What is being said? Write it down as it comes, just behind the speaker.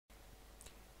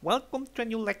Welcome to a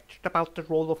new lecture about the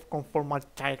role of conformal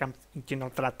diagrams in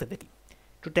general relativity.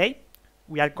 Today,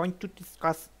 we are going to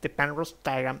discuss the Penrose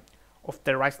diagram of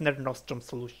the Reissner Nordström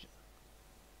solution.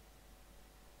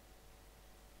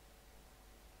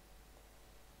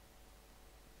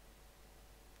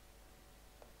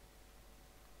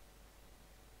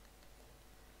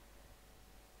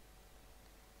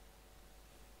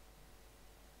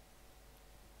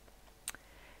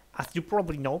 As you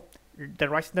probably know, the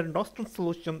Reissner Nordström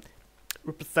solution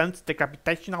represents the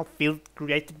gravitational field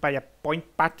created by a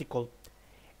point particle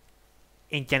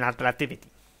in general relativity.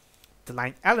 The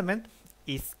line element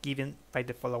is given by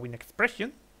the following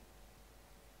expression.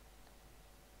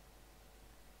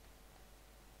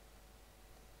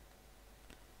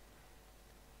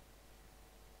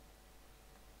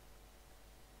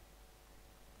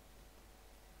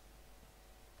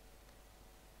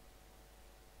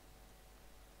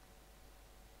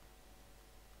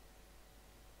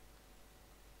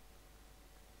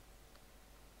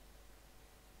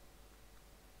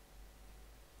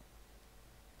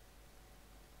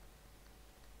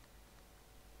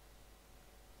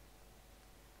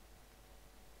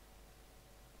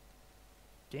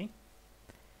 Okay.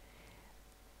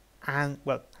 And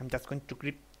well, I'm just going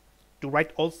to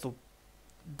write also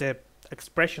the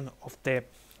expression of the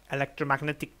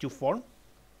electromagnetic Q form,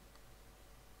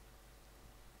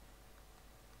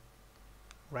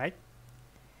 right?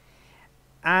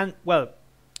 And well,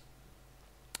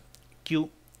 Q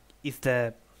is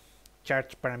the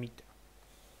charge parameter.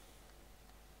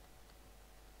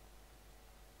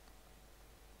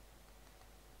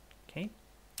 Okay.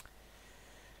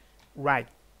 Right.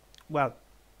 Well,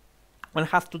 one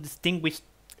has to distinguish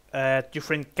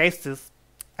different cases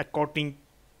according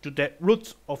to the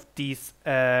roots of this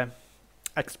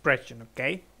expression.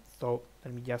 Okay. So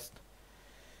let me just,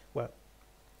 well,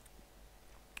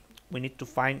 we need to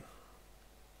find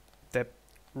the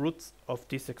roots of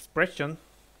this expression,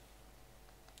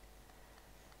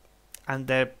 and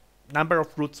the number of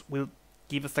roots will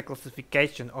give us a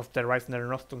classification of the Reissner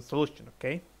Nordström solution.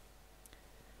 Okay.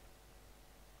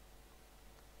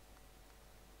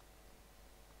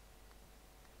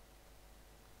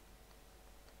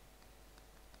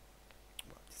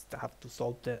 I have to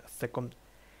solve the second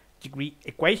degree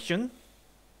equation.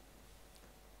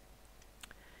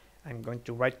 I'm going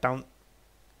to write down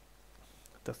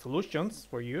the solutions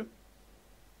for you.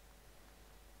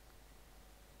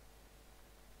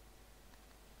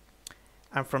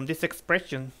 And from this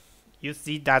expression, you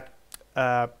see that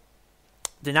the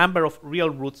number of real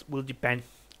roots will depend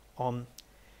on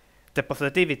the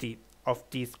positivity of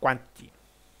this quantity.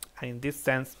 And in this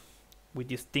sense, we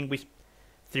distinguish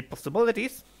three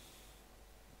possibilities.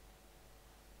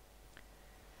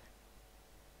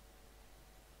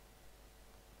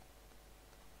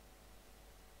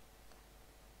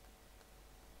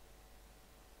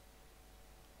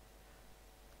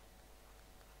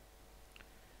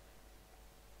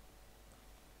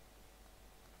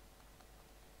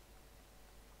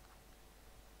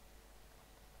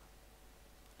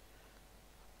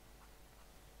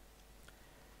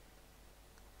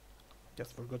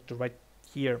 Just forgot to write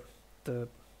here the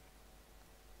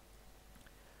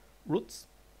roots.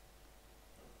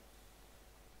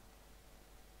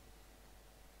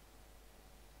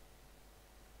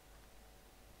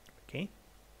 Okay.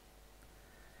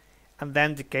 And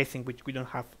then the case in which we don't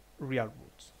have real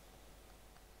roots.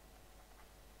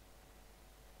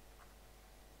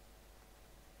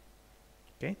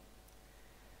 Okay.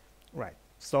 Right.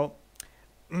 So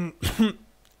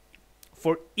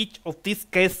for each of these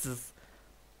cases,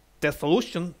 the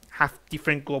solution has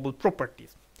different global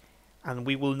properties, and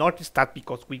we will notice that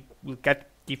because we will get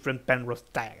different Penrose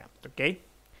diagrams. Okay,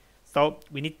 so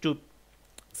we need to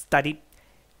study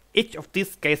each of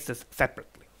these cases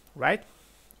separately, right?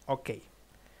 Okay,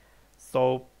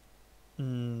 so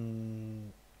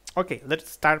okay, let's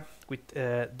start with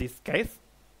this case.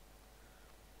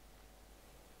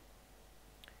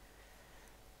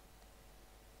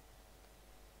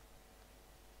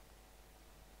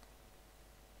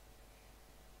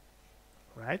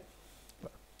 Right?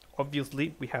 Well,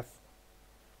 obviously, we have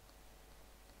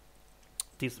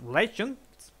this relation,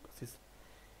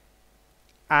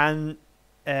 and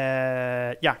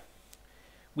yeah,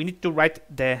 we need to write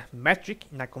the metric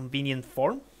in a convenient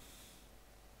form.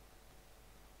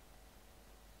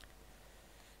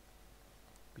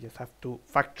 We just have to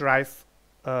factorize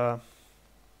the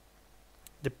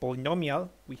polynomial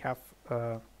we have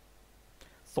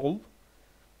solved.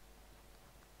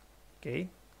 Okay.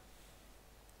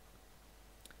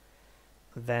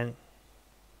 Then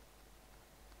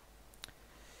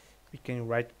we can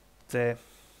write the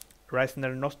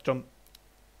Reissner Nordström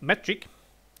metric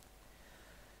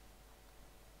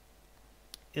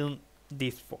in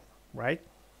this form, right?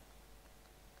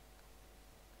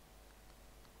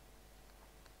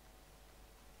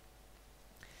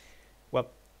 Well,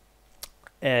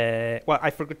 I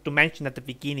forgot to mention at the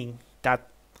beginning that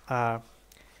the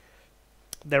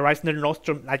Reissner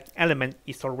Nordström like element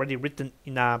is already written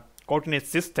in a coordinate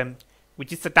system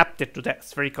which is adapted to the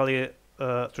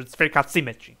spherical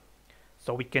symmetry.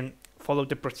 So we can follow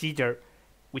the procedure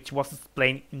which was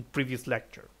explained in previous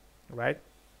lecture, right?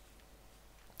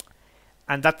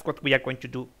 And that's what we are going to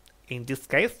do in this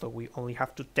case. So we only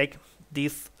have to take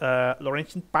this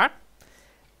Lorentzian part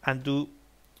and do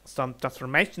some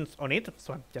transformations on it.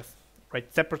 So I'm just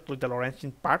write separately the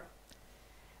Lorentzian part,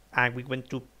 and we're going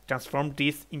to transform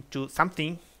this into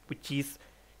something which is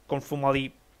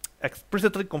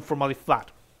explicitly conformally flat.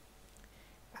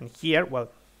 And here, well,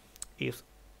 it's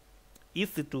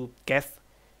easy to guess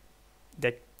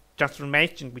the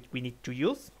transformation which we need to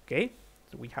use. Okay,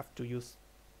 so we have to use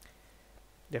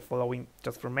the following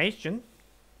transformation.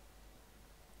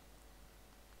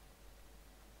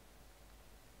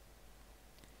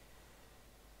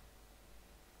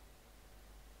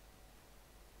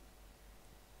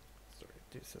 Sorry,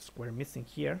 there's a square missing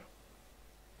here.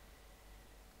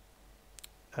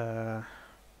 Well,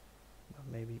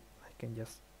 maybe I can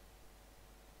just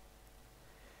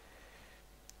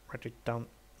write it down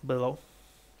below,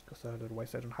 because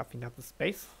otherwise I don't have enough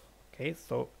space. Okay,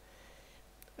 so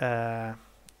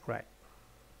right.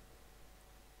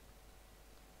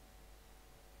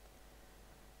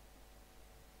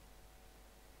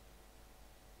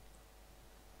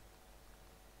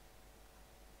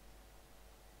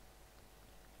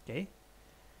 Okay.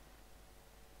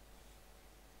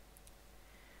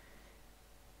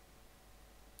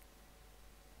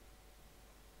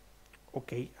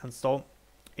 Okay, and so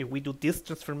if we do this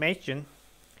transformation,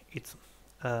 it's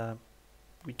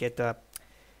we get an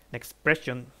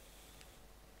expression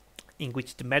in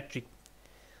which the metric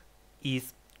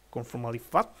is conformally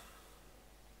flat,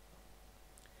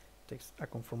 takes a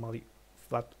conformally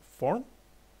flat form.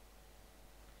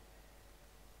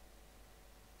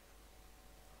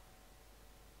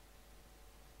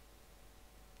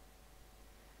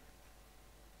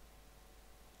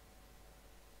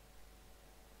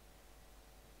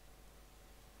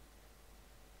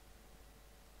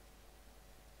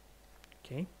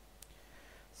 Okay,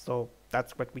 so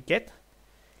that's what we get.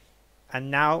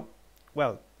 And now,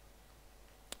 well,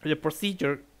 the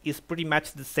procedure is pretty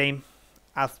much the same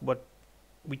as what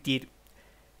we did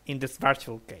in the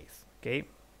Schwarzschild case. Okay,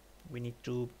 we need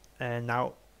to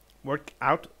now work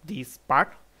out this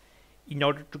part in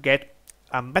order to get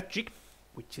a metric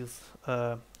which is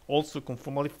also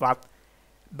conformally flat,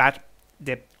 but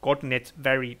the coordinates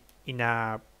vary in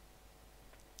a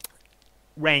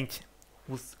range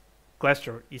whose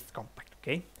cluster is compact.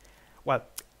 Okay, well,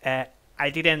 I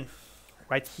didn't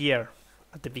write here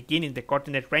at the beginning the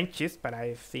coordinate ranges, but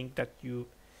I think that you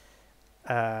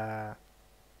well,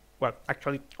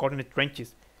 actually coordinate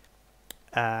ranges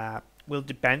will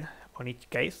depend on each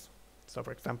case. So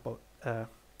for example,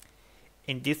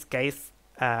 in this case,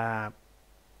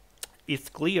 it's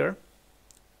clear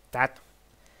that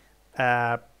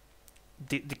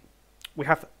we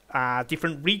have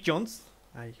different regions.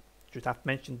 I should have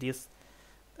mentioned this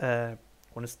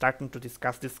when starting to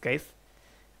discuss this case,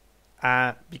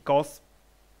 because,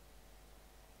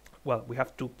 well, we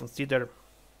have to consider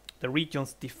the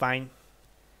regions defined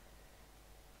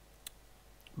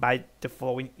by the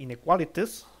following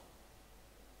inequalities.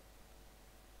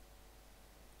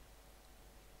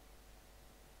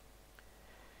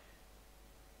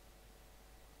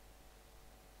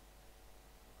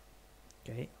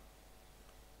 Okay.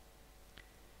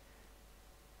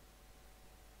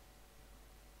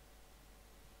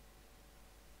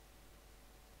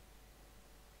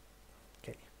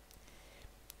 Okay.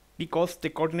 Because the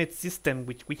coordinate system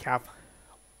which we have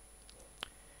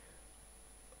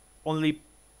only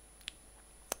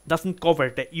doesn't cover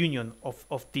the union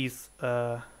of these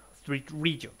three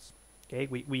regions. Okay,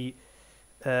 we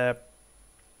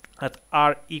at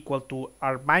r equal to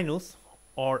r minus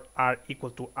or r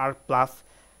equal to r plus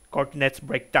coordinates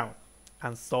break down,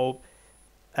 and so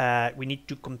we need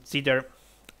to consider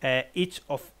each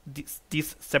of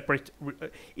these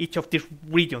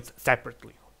regions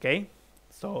separately. Okay,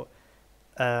 so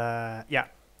yeah,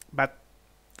 but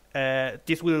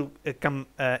this will come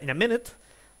in a minute.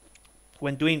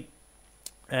 When doing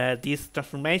these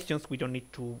transformations, we don't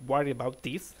need to worry about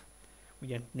this. We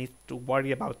don't need to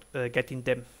worry about getting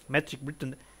the metric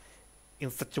written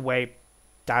in such a way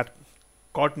that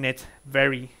coordinates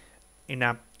vary in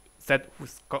a set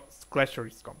whose closure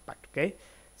is compact. Okay,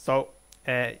 so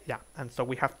yeah, and so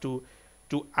we have to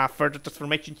do a further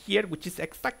transformation here, which is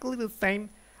exactly the same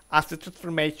as the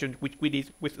transformation which we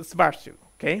did with Schwarzschild.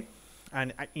 Okay,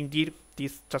 and indeed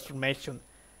this transformation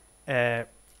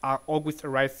always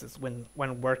arises when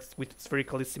one works with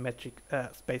spherically symmetric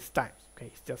space-times. Okay,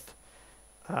 it's just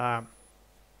well,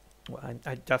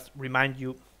 I just remind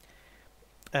you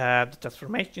the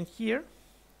transformation here.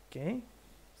 Okay,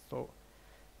 so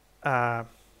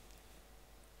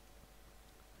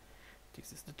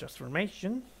this is the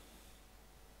transformation,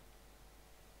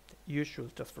 the usual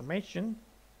transformation.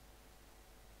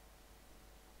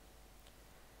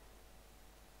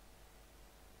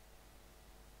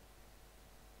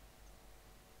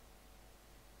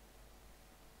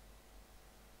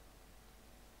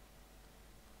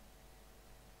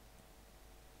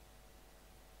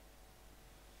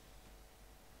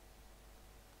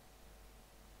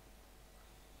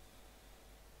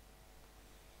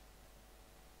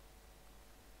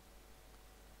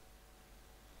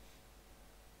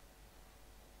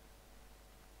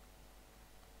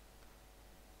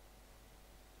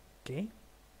 Okay,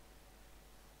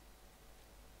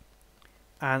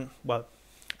 and well,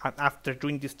 and after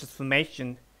doing this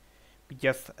transformation, we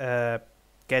just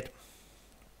get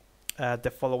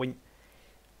the following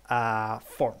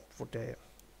form for the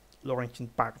Lorentzian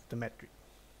part of the metric.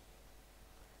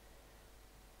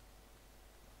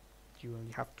 You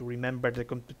only have to remember the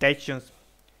computations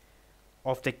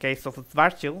of the case of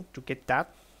Schwarzschild to get that.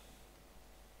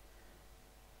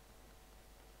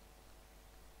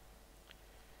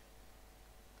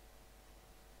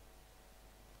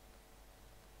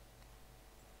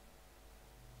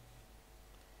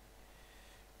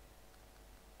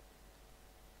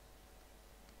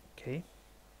 Okay,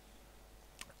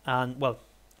 and well,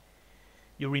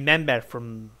 you remember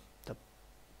from the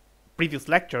previous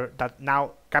lecture that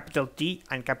now capital T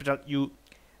and capital U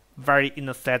vary in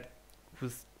a set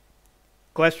whose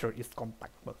closure is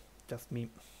compact. Well, just me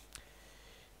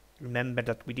remember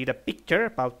that we did a picture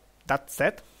about that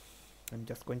set. I'm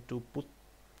just going to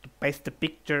paste the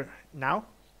picture now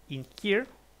in here.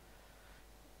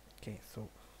 Okay, so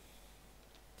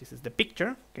this is the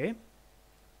picture. Okay,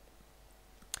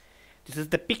 this is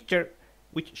the picture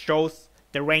which shows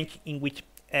the range in which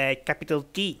capital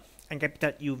T and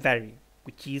capital U vary,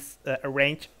 which is a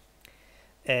range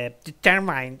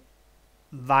determined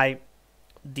by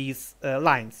these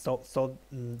lines. So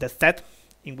the set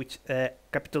in which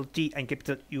capital T and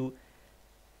capital U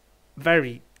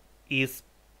vary is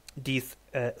this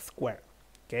square.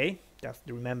 Okay, just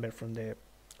remember from the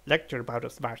lecture about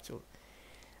Schwarzschild.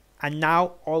 And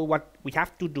now all what we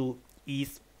have to do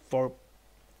is for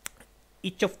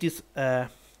each of these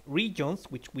regions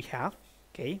which we have,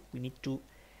 okay, we need to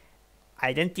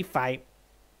identify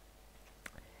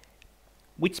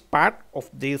which part of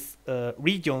these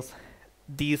regions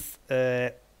this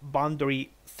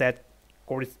boundary set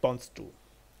corresponds to,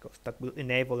 because that will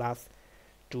enable us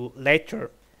to later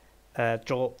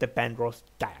draw the Penrose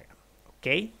diagram.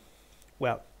 Okay,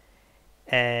 well,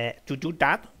 to do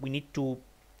that we need to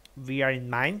bear in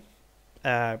mind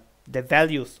the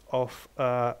values of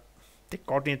the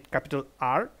coordinate capital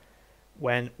R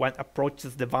when one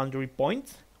approaches the boundary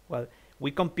points. Well,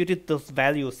 we computed those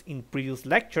values in previous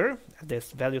lecture.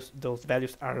 Those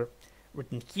values are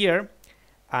written here,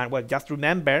 and well, just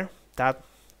remember that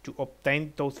to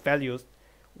obtain those values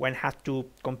one has to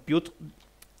compute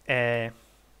the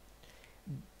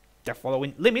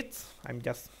following limits. I'm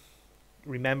just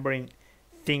remembering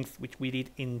things which we did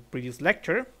in previous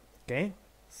lecture. Okay,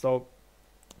 so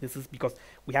this is because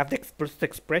we have the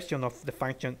expression of the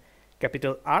function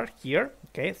capital R here.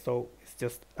 Okay, so it's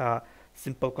just a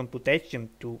simple computation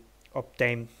to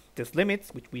obtain these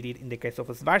limits, which we did in the case of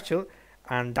Schwarzschild,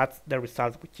 and that's the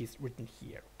result which is written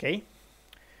here. Okay,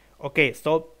 okay,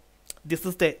 so this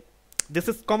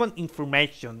is common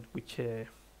information which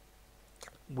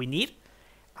we need,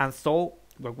 and so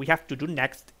what we have to do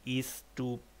next is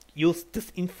to use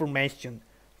this information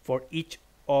for each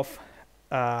of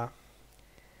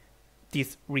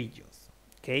these regions.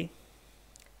 Okay.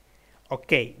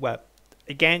 Okay. Well,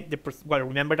 again,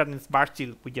 remember that in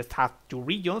Schwarzschild we just have 2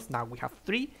 regions. Now we have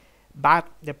 3, but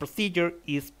the procedure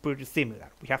is pretty similar.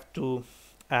 We have to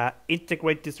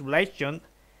integrate this relation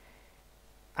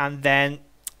and then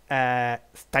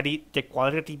study the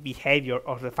quadratic behavior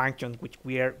of the function which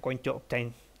we are going to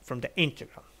obtain from the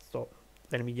integral. So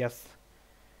let me just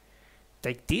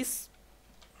take this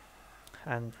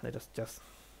and let us just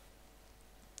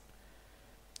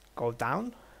go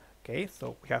down. Okay,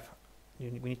 so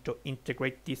we need to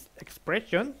integrate this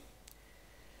expression.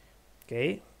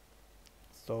 Okay,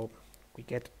 So we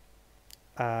get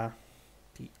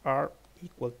dr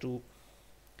equal to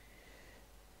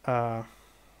r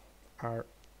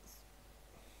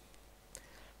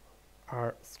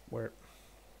squared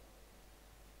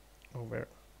over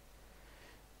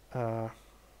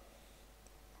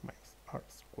minus r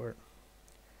squared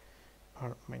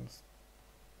r minus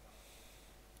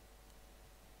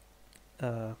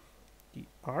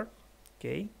dr.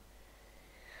 Okay,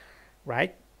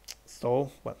 right?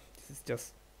 So well, this is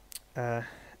just an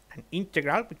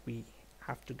integral which we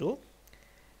have to do.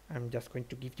 I'm just going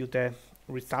to give you the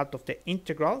result of the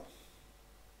integral.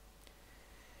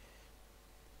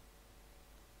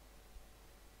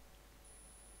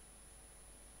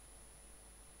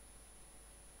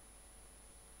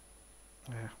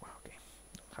 Well, okay,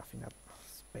 don't have enough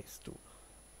space to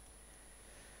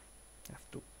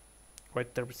have to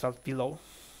write the result below.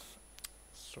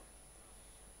 So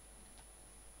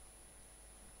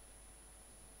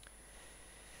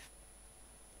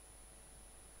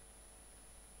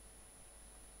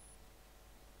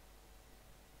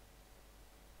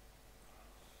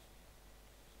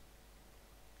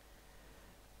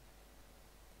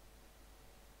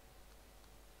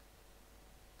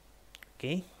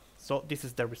okay, so this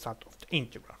is the result of the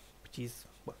integral, which is,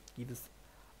 well, gives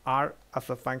r as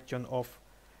a function of,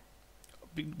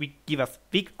 we give us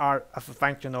big R as a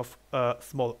function of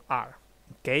small r.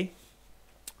 Okay,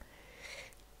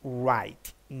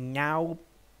 right now,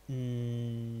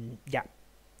 yeah,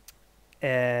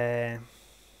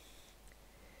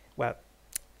 well,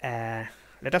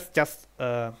 let us just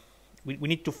we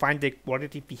need to find the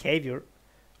quadratic behavior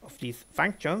of this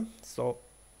function. So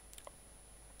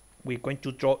we're going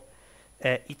to draw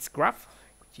its graph,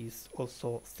 which is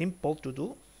also simple to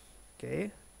do.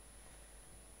 Okay,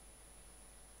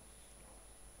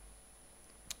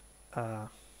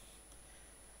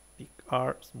 big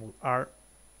R, small r,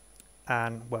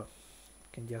 and well, you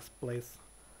can just place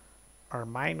r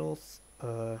minus,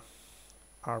 r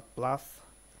plus,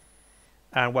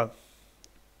 and well,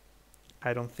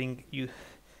 I don't think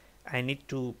I need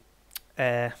to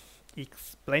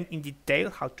explain in detail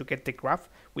how to get the graph.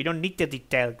 We don't need the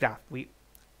detailed graph. We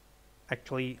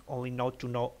actually only know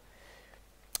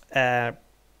the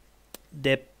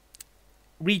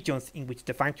regions in which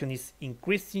the function is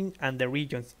increasing and the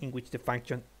regions in which the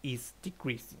function is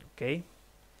decreasing. Okay,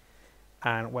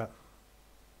 and well,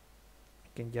 you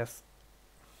can just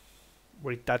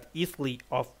read that easily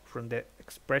off from the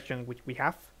expression which we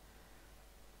have.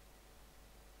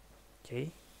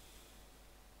 Okay,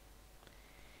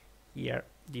 here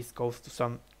this goes to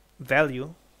some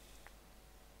value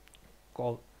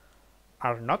called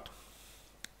r0,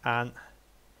 and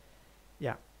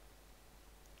yeah,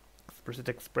 explicit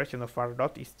expression of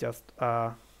r0 is just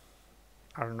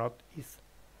r0 is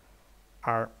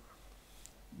r,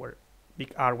 where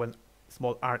big R when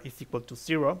small r is equal to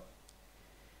 0,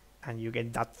 and you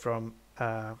get that from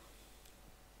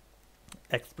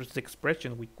explicit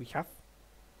expression we have.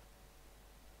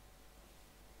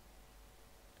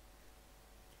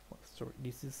 Sorry,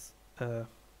 this is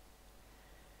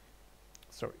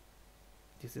sorry,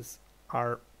 this is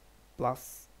r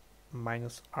plus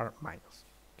minus r minus.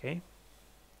 Okay,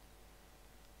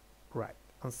 right,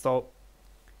 and so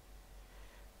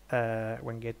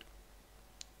when get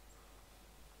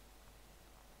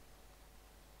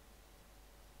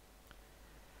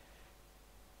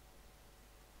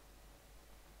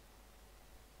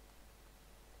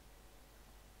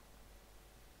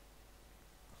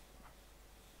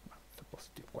the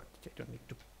positive quantity, I don't need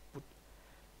to put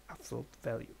absolute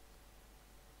value.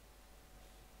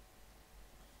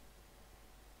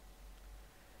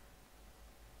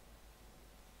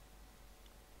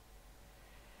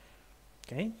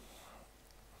 Okay,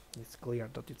 it's clear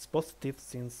that it's positive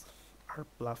since r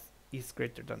plus is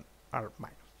greater than r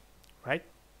minus, right?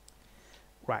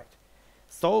 Right.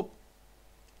 So,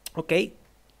 okay,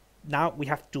 now we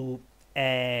have to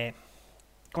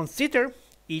consider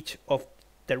each of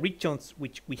the regions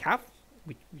which we have,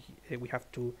 which we have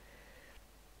to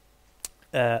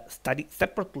study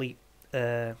separately.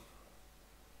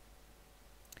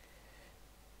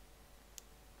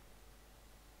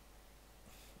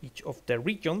 Each of the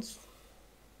regions.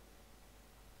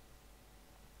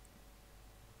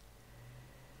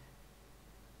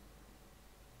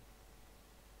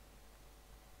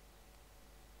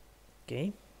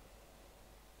 Okay.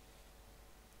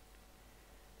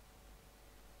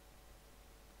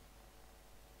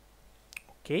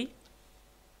 Okay.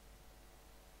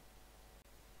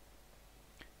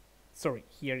 Sorry,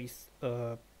 here is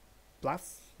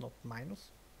plus, not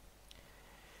minus.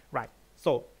 Right.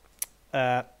 So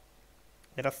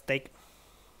let us take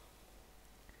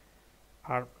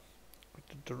r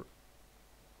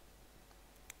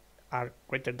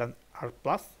greater than r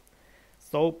plus.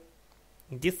 So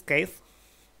in this case,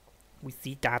 we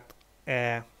see that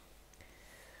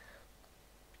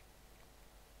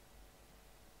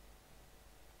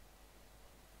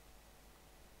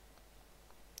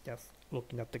just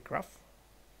looking at the graph,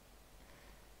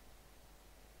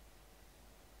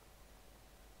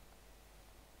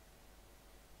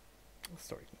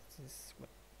 sorry, this is what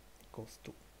equals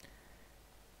to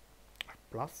r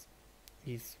plus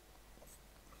is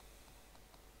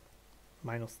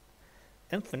minus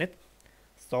infinite.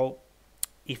 So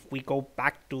if we go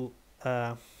back to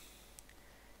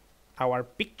our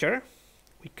picture,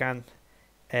 we can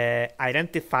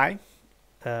identify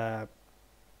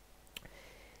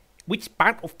which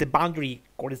part of the boundary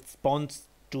corresponds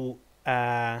to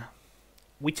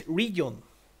which region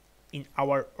in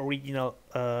our original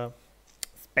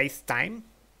space-time.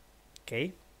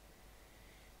 Okay,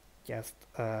 just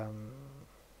don't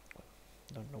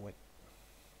know what.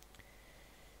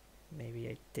 Maybe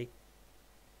I take.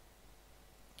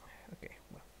 Okay,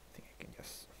 well, I think I can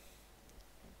just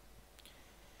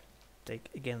take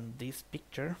again this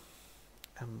picture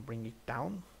and bring it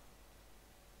down.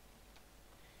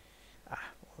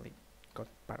 Only got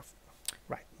part of.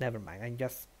 Right, never mind. I'm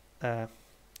just.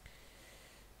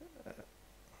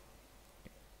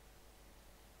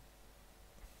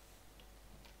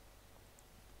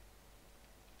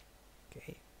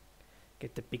 Okay,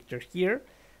 get the picture here,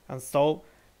 and so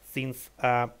since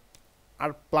r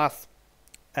plus,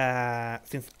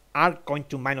 since r going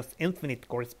to minus infinite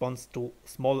corresponds to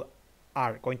small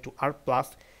r going to r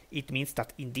plus, it means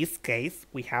that in this case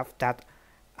we have that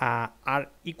r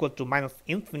equal to minus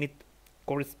infinite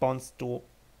corresponds to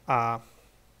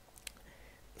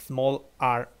small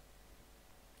r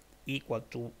equal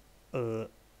to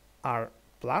r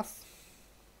plus.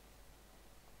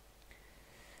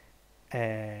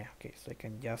 Okay, so I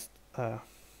can just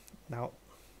now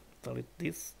delete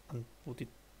this and put it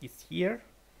here.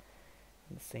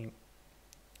 And the same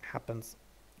happens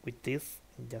with this.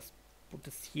 Just put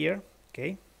this here.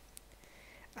 Okay,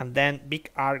 and then big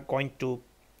R going to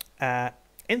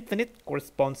infinite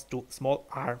corresponds to small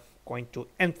r going to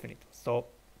infinite. So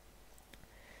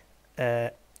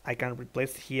I can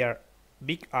replace here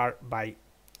big R by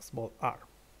small r.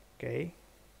 Okay,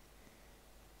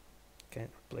 can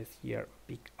replace here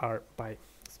big R by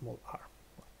small r.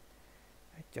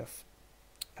 I just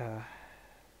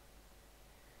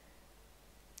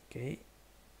okay,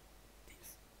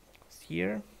 this goes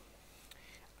here,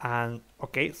 and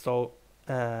okay, so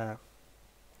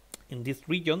in this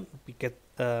region we get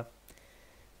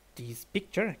this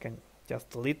picture. I can just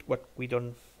delete what we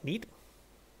don't need.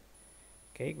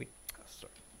 Okay, we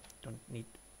sorry, don't need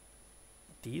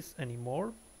this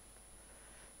anymore.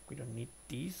 We don't need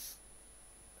this.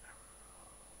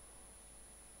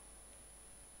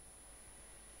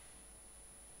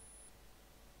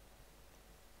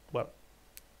 Well,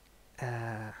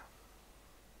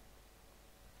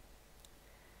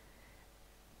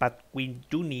 but we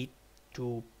do need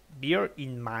to bear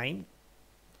in mind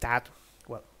that,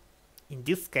 well, in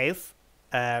this case,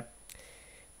 the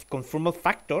conformal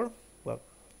factor, well,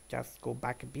 just go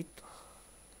back a bit.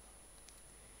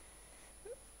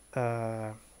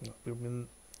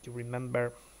 You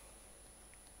remember,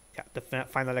 yeah, the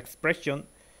final expression.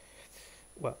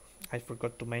 Well, I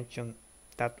forgot to mention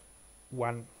that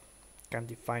one can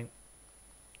define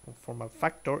conformal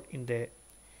factor in the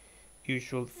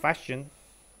usual fashion.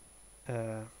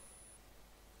 As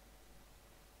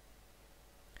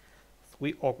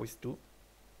we always do.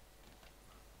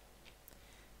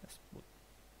 Let's put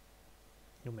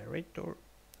numerator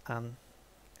and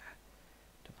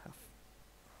don't have.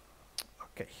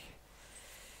 Okay.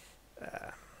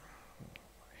 I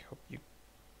hope you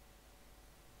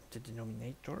the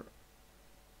denominator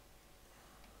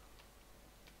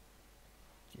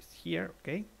is here.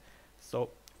 Okay, so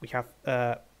we have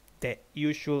the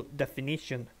usual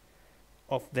definition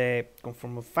of the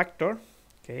conformal factor.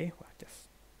 Okay, well, just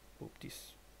move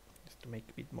this just to make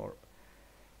a bit more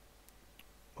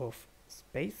of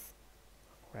space,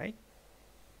 right?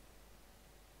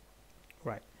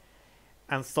 Right,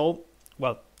 and so,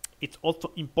 well, it's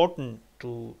also important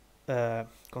to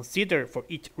consider for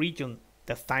each region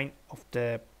the sign of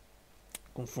the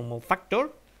conformal factor,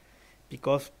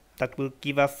 because that will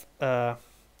give us the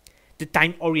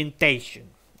time orientation.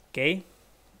 Okay,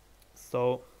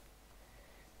 so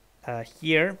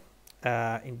here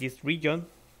in this region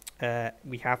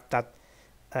we have that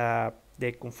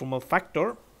the conformal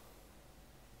factor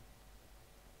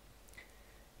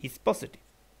is positive,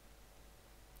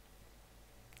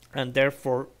 and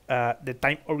therefore the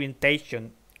time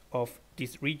orientation of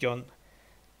this region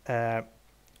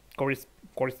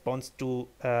corresponds to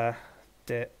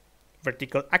the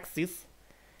vertical axis,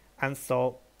 and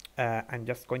so I'm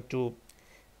just going to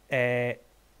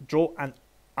draw an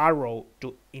arrow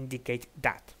to indicate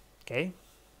that, okay,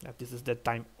 that this is the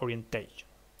time orientation.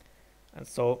 And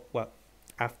so, well,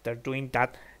 after doing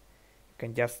that, you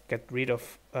can just get rid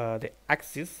of the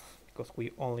axis, because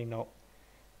we only know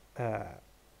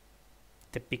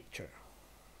the picture.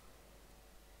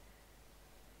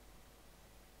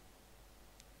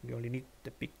 We only need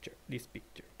the picture, this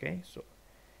picture, okay? So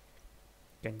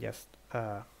you can just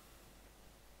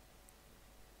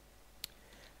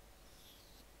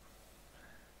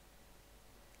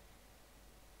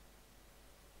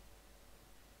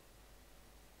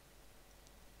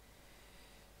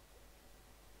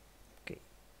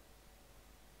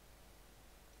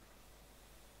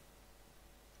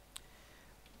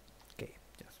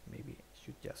maybe I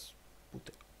should just put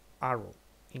the arrow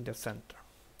in the center,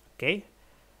 okay,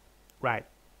 right.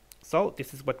 So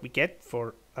this is what we get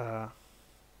for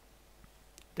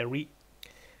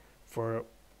for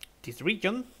this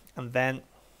region, and then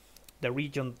the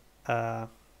region R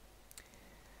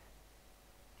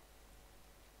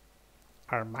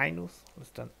minus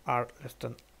less than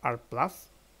R plus.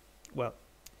 Well,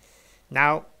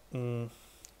 now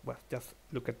well, just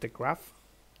look at the graph,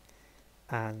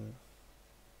 and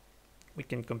we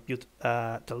can compute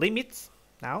the limits.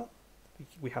 Now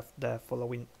we have the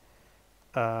following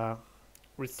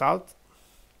result.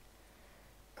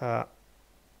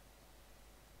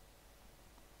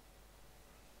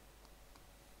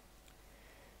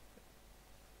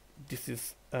 This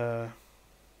is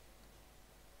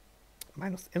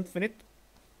minus infinite,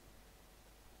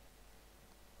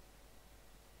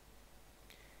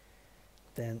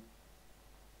 then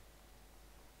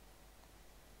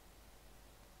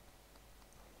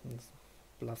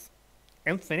plus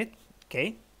infinite,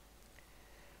 okay.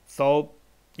 So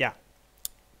yeah,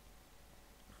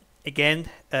 again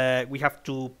we have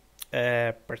to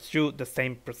pursue the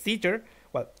same procedure.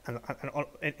 Well, and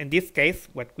in this case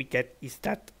what we get is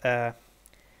that the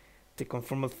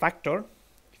conformal factor,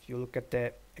 if you look at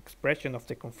the expression of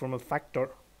the conformal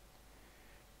factor,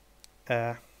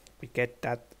 we get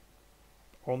that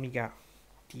omega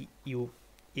du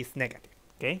is negative,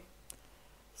 okay.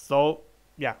 So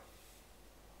yeah,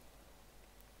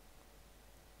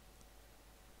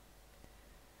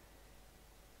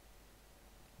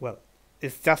 well,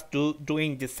 it's just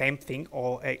doing the same thing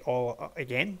or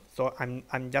again. So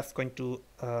I'm just going to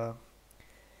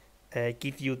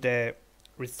give you the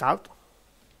result.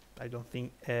 I don't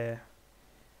think I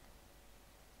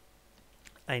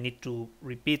need to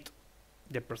repeat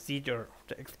the procedure,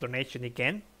 the explanation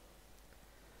again.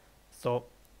 So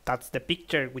that's the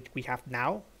picture which we have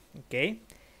now, okay.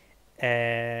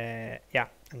 Yeah,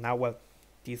 and now, well,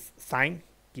 this sign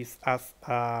gives us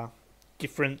a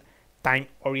different time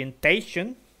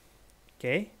orientation,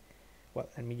 okay. Well,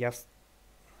 let me just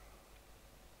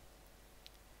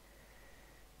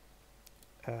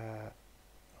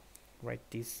write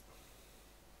this.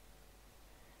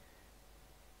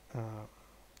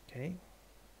 Okay,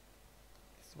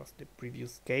 this was the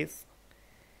previous case,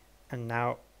 and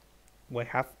now we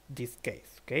have this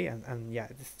case, okay. And yeah,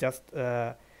 it's just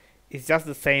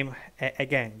the same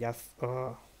again. Just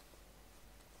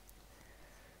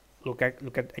look at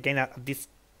again at this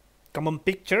common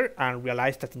picture and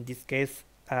realize that in this case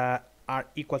r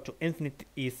equal to infinity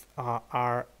is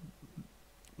r,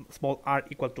 small r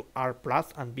equal to r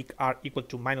plus, and big R equal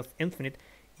to minus infinite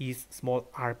is small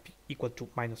r equal to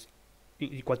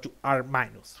r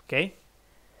minus, okay.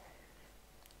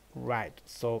 Right,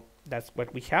 so that's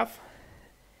what we have.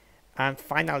 And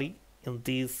finally, in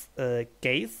this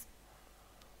case,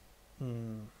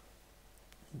 the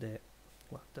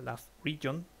last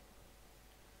region,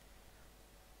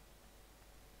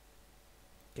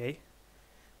 okay.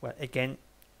 Well, again,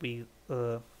 we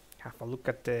have a look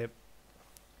at the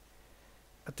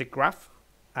graph,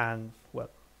 and well,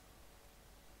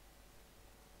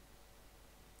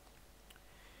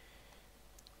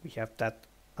 we have that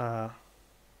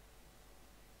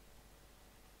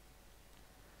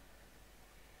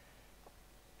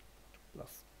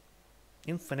plus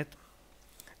infinite,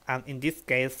 and in this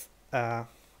case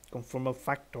conformal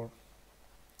factor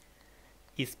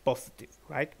is positive,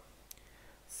 right?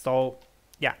 So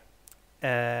yeah,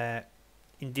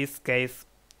 in this case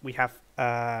we have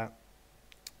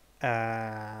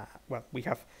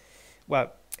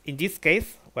in this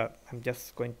case, well, I'm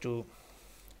just going to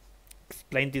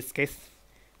explain this case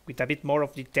with a bit more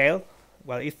of detail.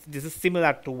 Well, this is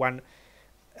similar to one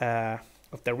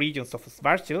regions of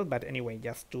Schwarzschild, but anyway,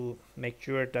 just to make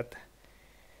sure that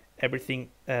everything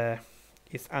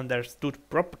is understood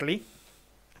properly,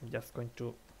 I'm just going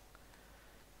to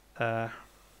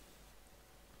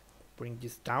bring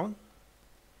this down.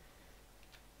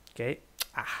 Okay.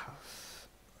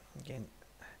 Again.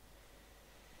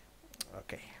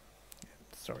 Okay.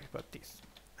 Sorry about this.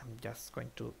 I'm just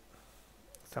going to.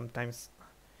 Sometimes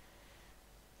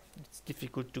it's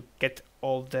difficult to get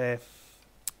all the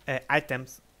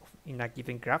items in a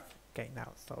given graph. Okay.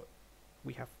 Now, so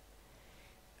we have.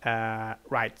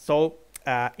 Right. So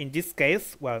in this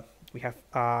case, well, we have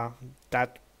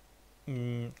that.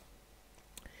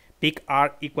 Big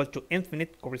R equal to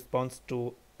infinite corresponds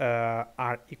to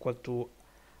R equal to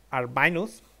R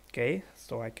minus. Okay,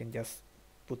 so I can just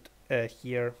put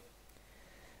here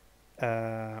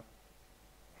R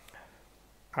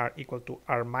equal to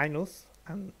R minus,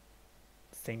 and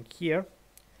same here,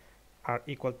 R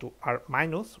equal to R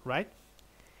minus, right?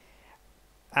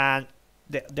 And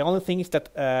the only thing is that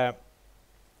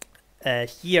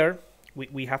here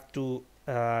we have to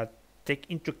take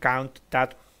into account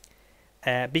that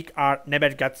big R never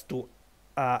gets to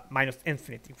minus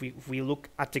infinite. If we look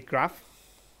at the graph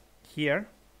here,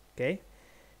 okay,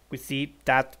 we see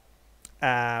that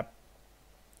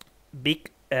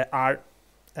big R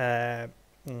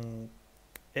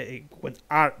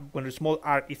when the small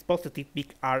r is positive,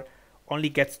 big R only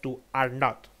gets to R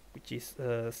naught, which is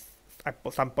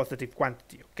some positive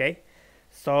quantity. Okay,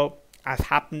 so as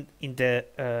happened in the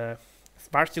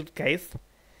Schwarzschild case,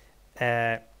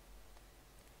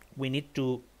 we need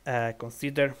to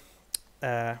consider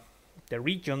the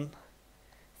region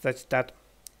such that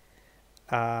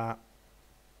R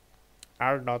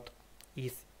naught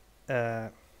is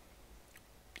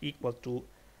equal to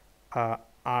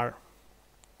RTU,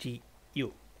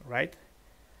 right?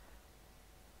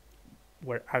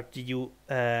 Where RTU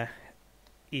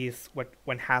is what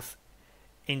one has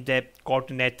in the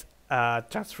coordinate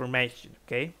transformation,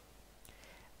 okay?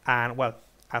 And well,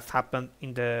 as happened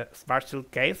in the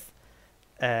Schwarzschild case,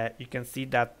 you can see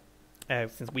that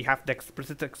since we have the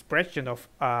explicit expression of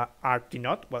RT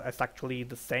naught, well, it's actually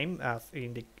the same as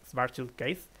in the Schwarzschild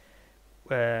case.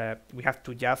 We have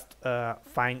to just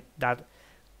find that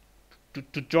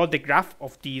to draw the graph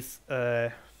of this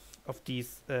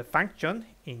function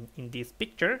in this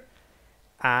picture,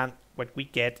 and what we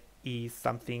get is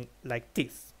something like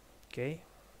this, okay?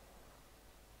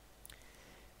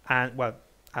 And well,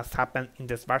 as happened in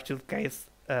the Schwarzschild case,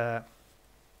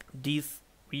 this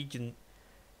region,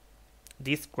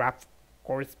 this graph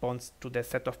corresponds to the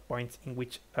set of points in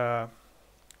which r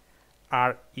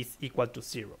is equal to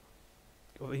 0.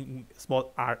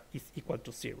 Small r is equal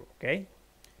to 0, okay?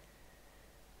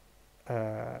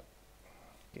 Okay,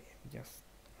 just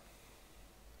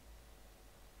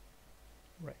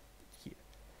right here.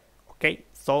 Okay,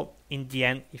 so in the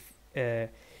end, if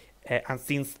and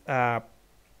since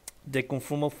the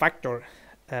conformal factor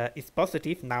is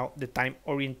positive, now the time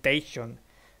orientation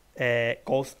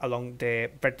goes along the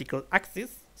vertical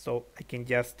axis, so I can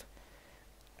just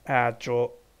draw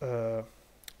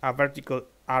a vertical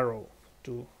arrow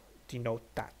to denote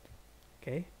that.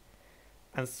 Okay,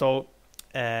 and so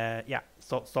yeah,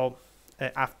 so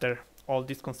after all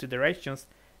these considerations,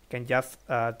 you can just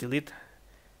delete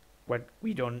what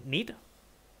we don't need,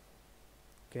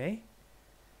 okay,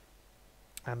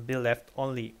 and be left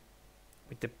only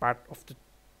with the part of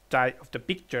the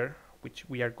picture which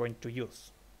we are going to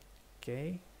use.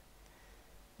 Okay.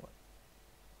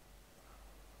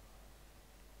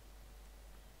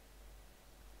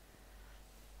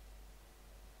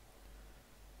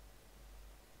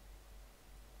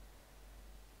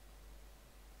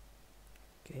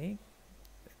 Okay.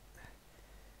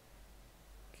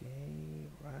 Okay,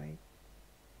 right.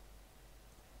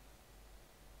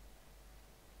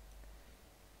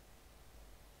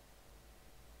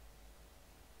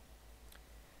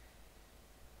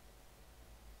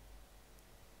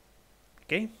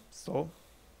 Okay,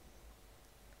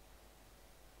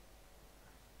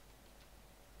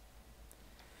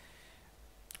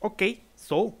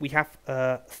 so we have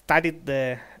studied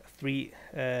the three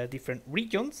different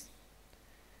regions.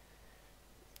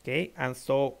 Okay, and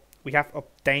so we have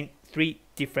obtained three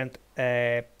different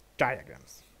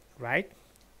diagrams, right?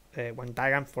 One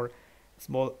diagram for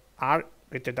small r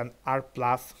greater than r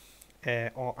plus,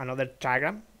 or another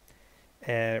diagram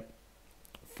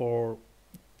for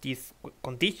this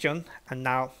condition, and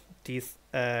now this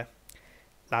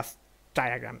last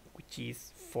diagram, which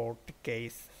is for the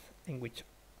case in which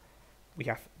we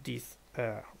have this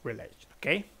relation.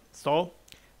 Okay, so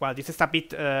well, this is a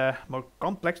bit more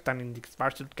complex than in the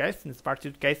Schwarzschild case. In the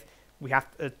Schwarzschild case, we have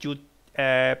two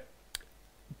uh,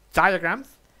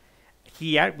 diagrams,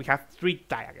 here we have 3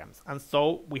 diagrams, and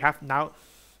so we have now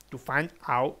to find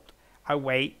out a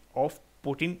way of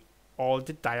putting all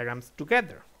the diagrams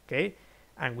together, okay?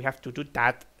 And we have to do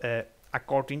that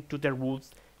according to the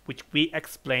rules which we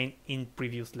explained in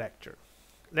previous lecture.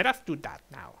 Let us do that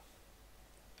now.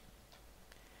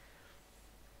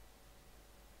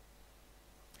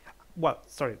 Well,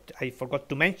 sorry, I forgot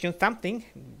to mention something.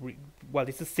 Well,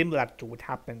 this is similar to what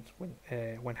happens when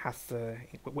has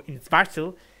in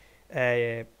partial.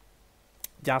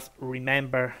 Just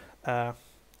remember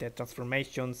the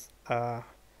transformations.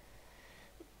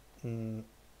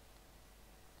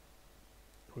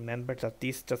 Remember that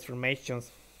these transformations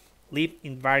leave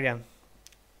invariant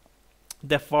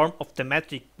the form of the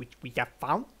metric which we have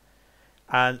found,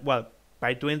 and well,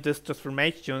 by doing these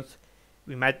transformations,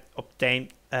 we might obtain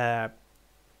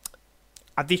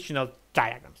additional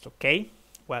diagrams. Okay,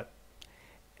 well,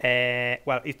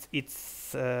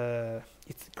 it's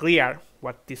clear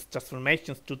what these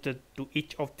transformations do to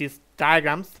each of these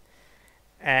diagrams.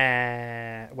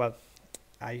 Well,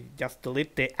 I just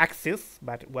delete the axis,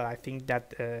 but well, I think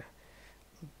that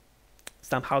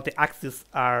somehow the axes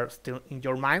are still in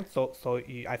your mind. So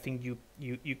I think you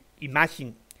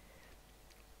imagine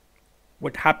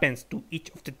what happens to each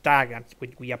of the diagrams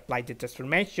when we apply the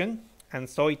transformation, and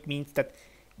so it means that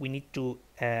we need to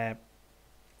add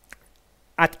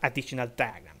additional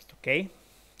diagrams. Okay.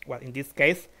 Well, in this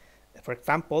case, for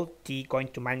example, t going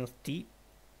to minus t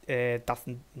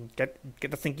doesn't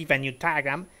give a new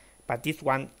diagram, but this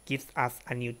one gives us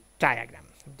a new diagram.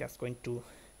 I'm just going to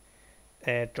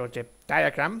draw the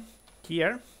diagram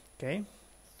here. Okay,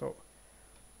 so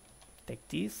take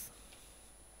this.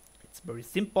 It's very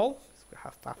simple. We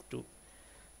have to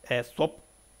swap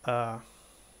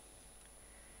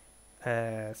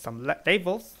some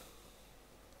labels.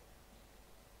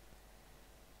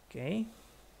 Okay.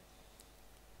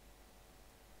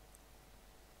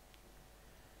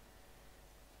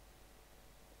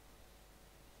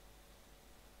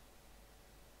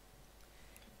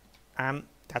 And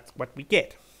that's what we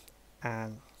get.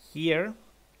 And here,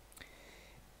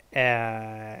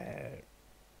 yeah,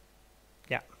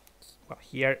 well,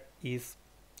 here is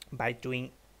by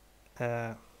doing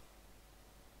the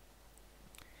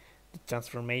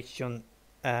transformation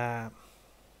to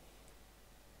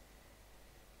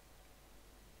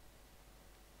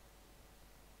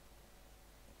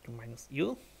minus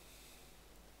u.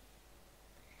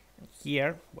 And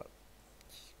here, well,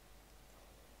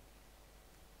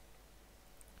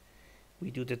 we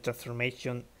do the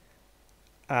transformation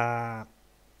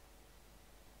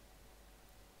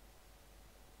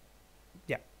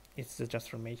yeah, it's the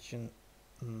transformation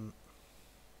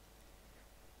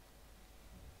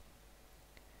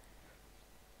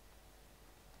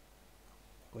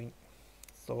going,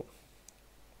 so what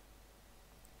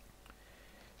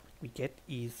we get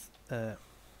is a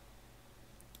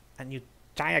new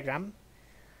diagram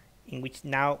in which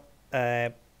now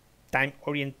time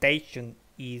orientation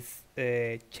is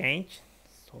changed,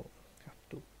 so I have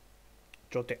to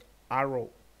draw the arrow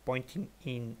pointing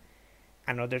in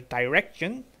another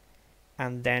direction,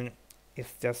 and then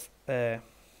it's just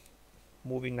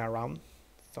moving around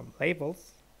some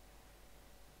labels.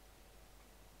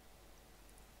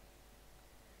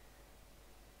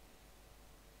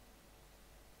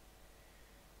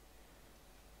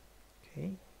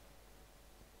 Okay,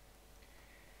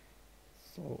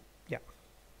 so yeah,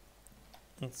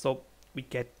 and so we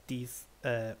get this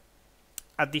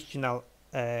additional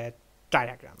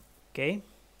diagram. Okay,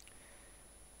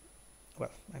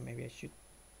 well, maybe I should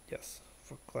just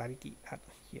for clarity add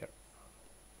here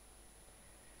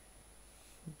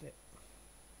the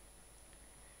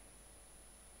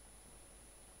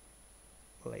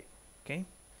label. Okay,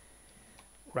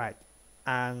 right,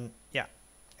 and yeah,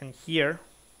 and here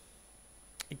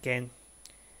again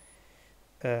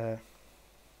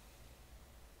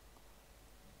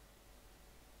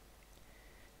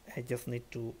I just need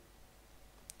to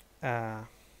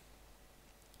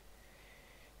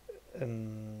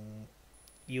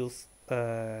use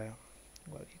well,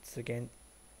 it's again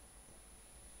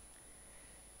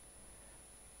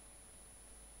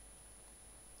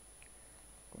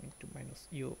going to minus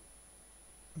u,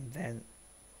 and then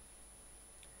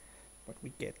what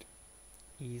we get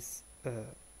is a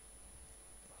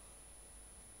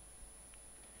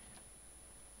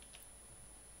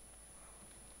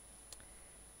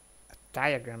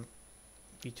diagram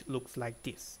which looks like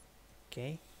this.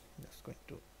 Okay, just going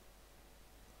to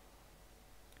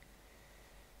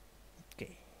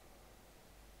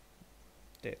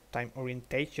the time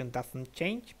orientation doesn't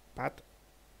change, but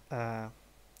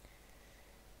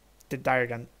the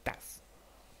diagram does.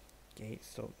 Okay,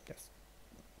 so just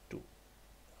to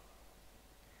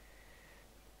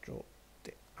draw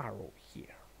the arrow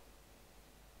here.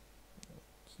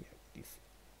 Here, this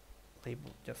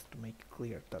label, just to make it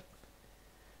clear that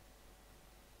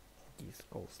this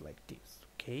goes like this.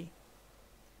 Okay.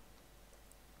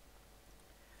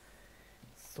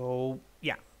 So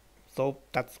yeah, so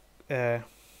that's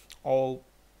all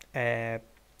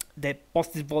the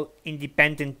possible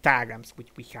independent diagrams which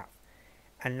we have,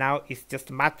 and now it's just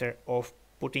a matter of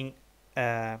putting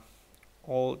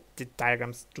all the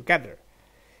diagrams together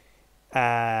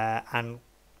and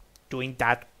doing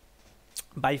that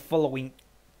by following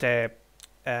the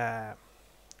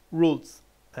rules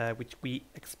which we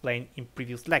explained in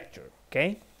previous lecture.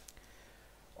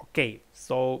 Okay,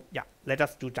 so yeah, let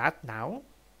us do that now.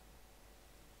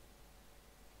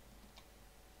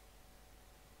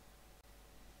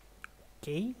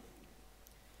 Okay.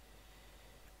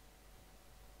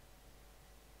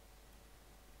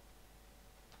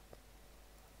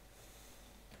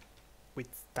 We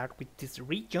start with this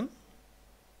region.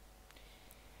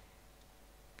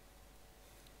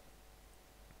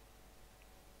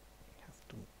 Have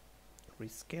to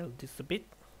rescale this a bit.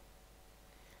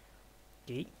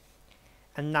 Okay.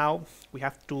 And now we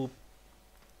have to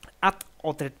add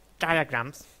other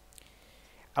diagrams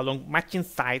along matching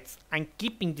sides and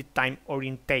keeping the time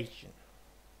orientation.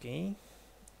 Okay,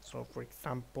 so for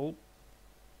example,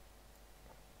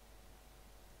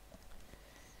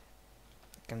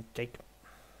 I can take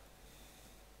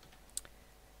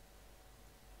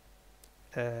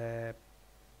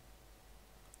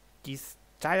this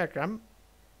diagram.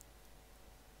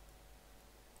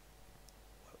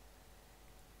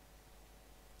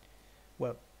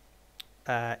 Well,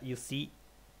 you see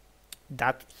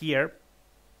that here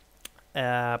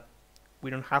we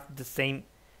don't have the same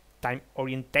time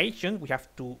orientation. We have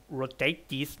to rotate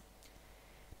this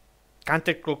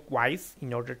counterclockwise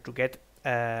in order to get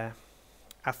a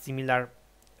similar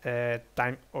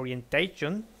time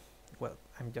orientation. Well,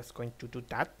 I'm just going to do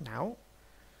that now.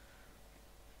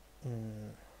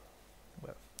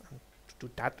 Well, to do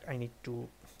that I need to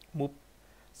move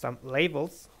some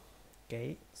labels.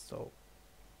 Okay, so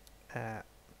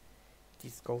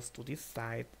this goes to this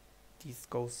side, this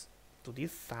goes to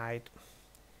this side,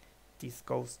 this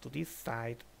goes to this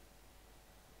side,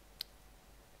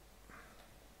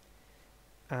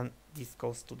 and this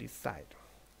goes to this side.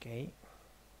 Okay.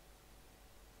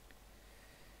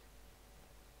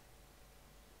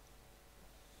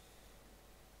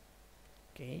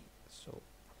 Okay, so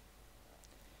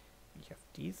we have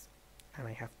this, and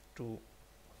I have to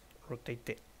rotate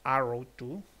the arrow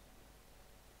too.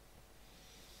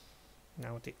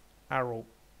 Now the arrow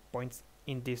points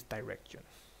in this direction.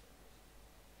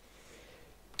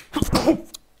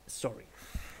 Sorry.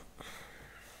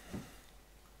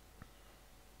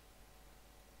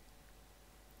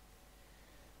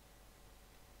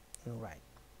 Right.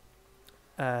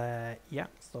 Yeah,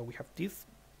 so we have this,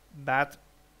 but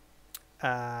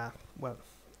well,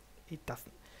 it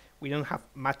doesn't. We don't have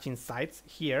matching sides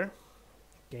here.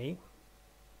 Okay.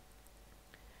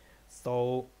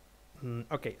 So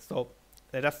okay, so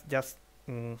let us just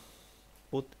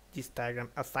put this diagram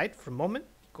aside for a moment,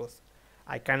 because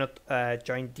I cannot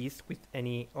join this with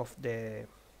any of the...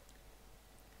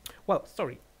 Well,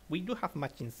 sorry, we do have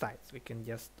matching sides. We can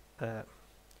just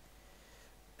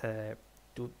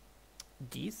do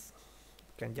this.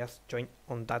 We can just join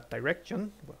on that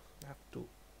direction. Well, I have to...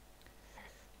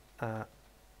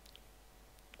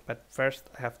 but first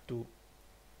I have to...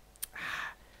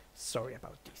 Sorry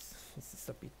about this. This is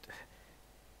a bit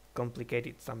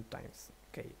complicated sometimes.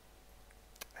 Okay,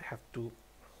 I have to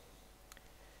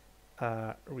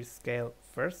rescale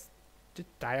first the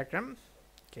diagram.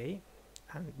 Okay,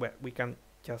 and well, we can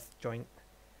just join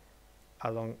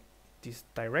along this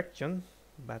direction,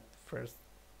 but first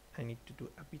I need to do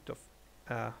a bit of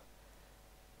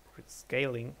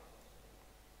rescaling.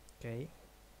 Okay,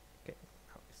 okay,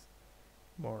 now it's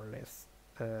more or less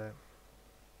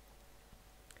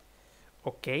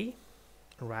okay,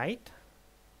 right?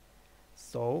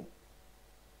 So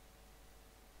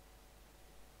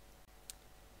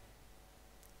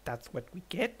that's what we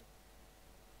get.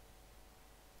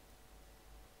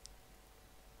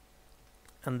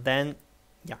 And then,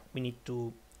 yeah, we need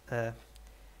to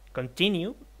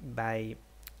continue by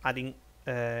adding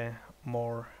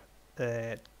more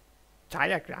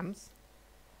diagrams.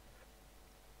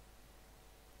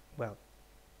 Well,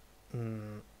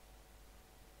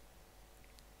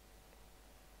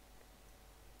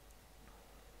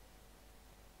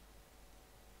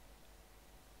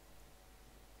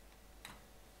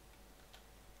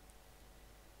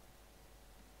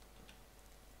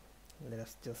 let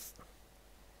us just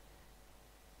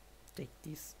take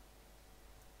this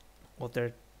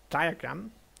other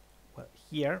diagram. Well,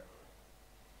 here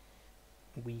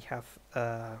we have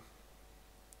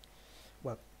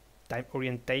well, time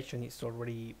orientation is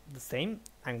already the same,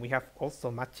 and we have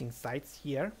also matching sides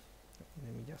here.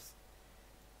 Let me just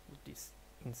put this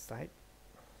inside.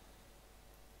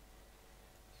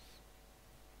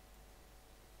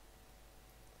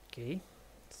 Okay,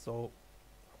 so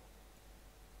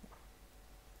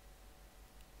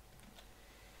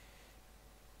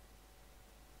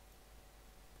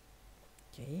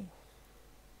okay,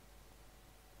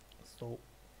 so we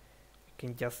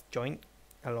can just join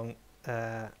along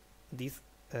this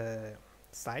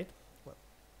side. Well,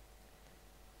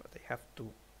 but I have to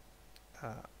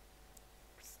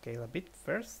scale a bit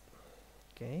first.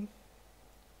 Okay,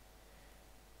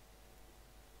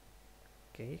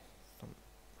 okay, some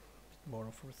bit more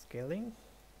of scaling.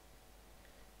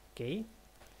 Okay,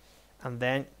 and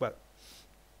then, well,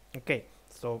 okay,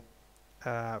 so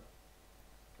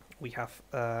we have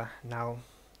now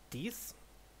this.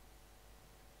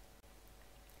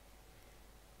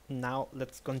 Now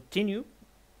let's continue.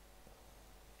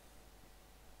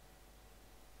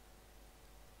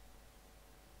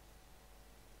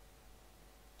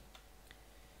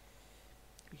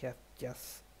 We have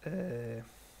just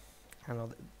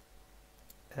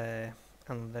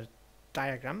another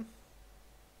diagram,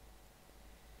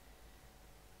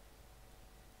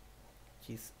 which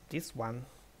is this one.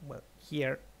 Well,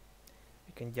 here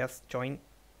we can just join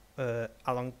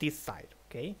along this side,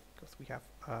 okay, because we have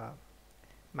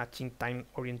matching time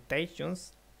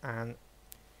orientations and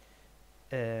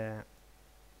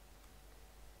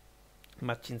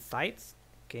matching sides.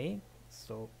 Okay,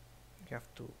 so you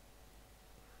have to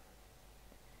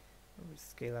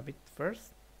scale a bit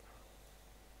first,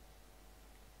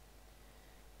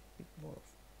 a bit more of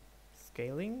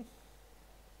scaling.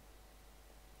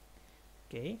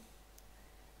 Okay,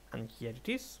 and here it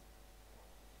is.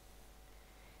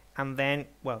 And then,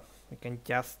 well, we can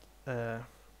just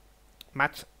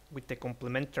match with the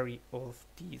complementary of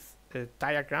this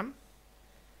diagram.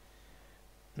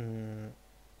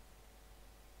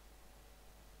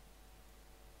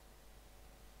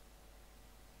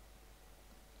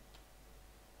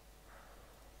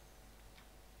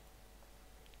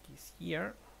 This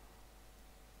here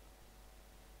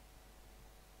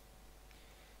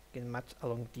can match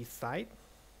along this side.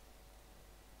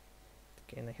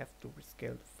 Again, I have to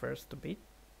rescale first a bit.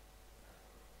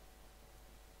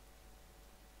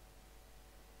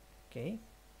 Okay.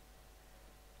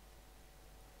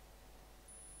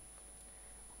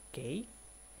 Okay.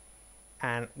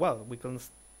 And well, we can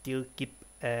still keep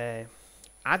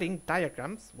adding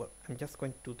diagrams. Well, I'm just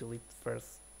going to delete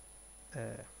first.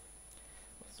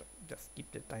 So just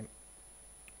keep the time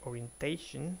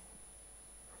orientation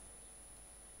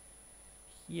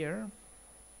here,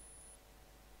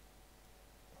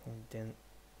 and then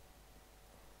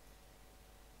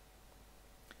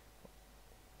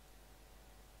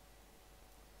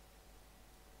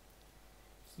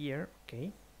here.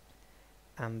 Okay,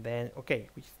 and then okay,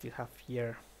 we still have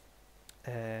here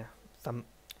some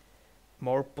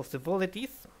more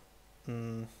possibilities.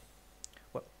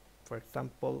 Well, for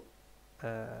example,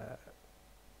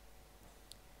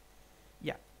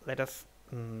 yeah, let us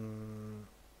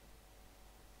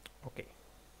okay,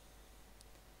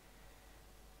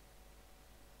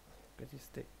 that is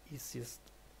the easiest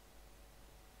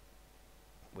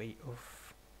way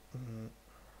of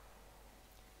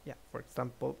yeah, for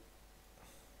example,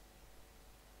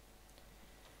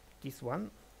 this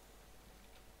one.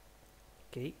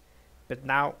 Okay, but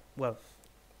now, well,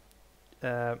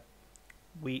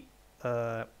 we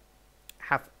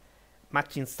have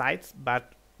matching sides,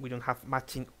 but we don't have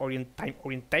matching time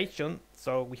orientation,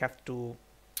 so we have to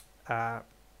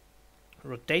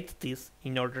rotate this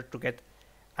in order to get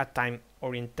a time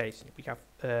orientation. We have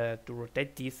to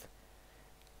rotate this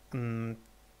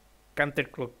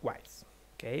counterclockwise.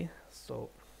 Okay, so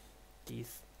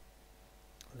this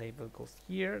label goes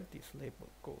here, this label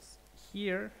goes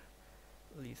here,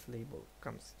 this label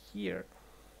comes here,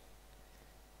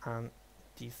 and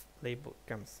this label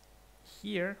comes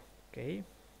here. Okay,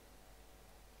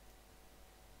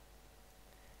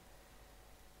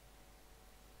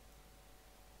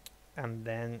 and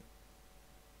then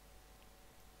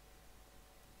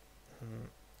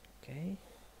okay,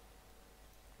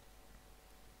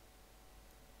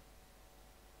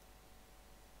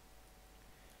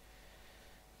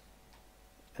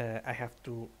 I have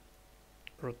to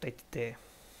rotate the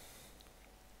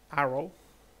arrow.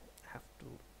 I have to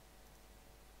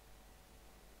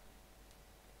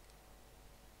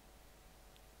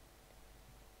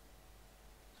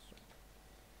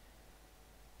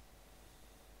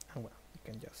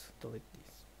can just delete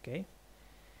this. Okay.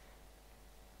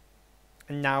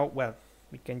 And now, well,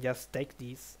 we can just take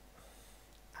this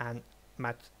and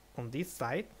match on this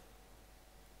side.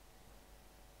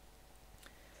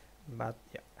 But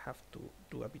yeah, have to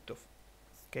do a bit of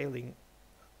scaling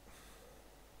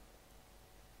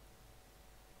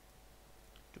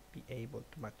to be able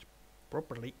to match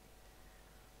properly.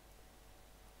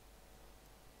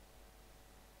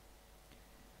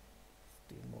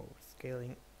 Still more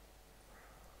scaling.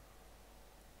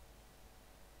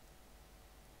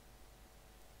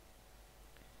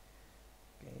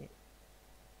 Okay.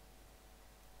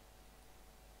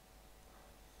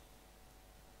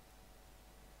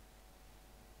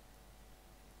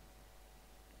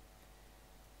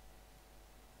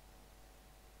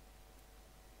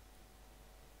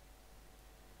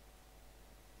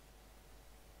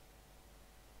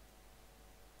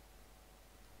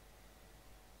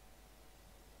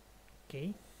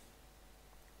 Okay.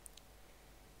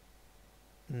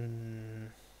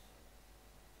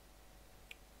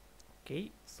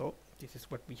 Okay, so this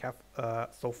is what we have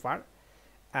so far,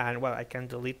 and well, I can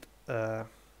delete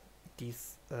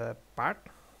this part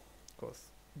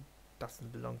because it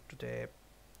doesn't belong to the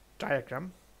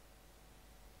diagram.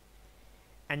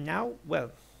 And now,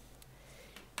 well,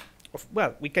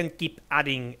 we can keep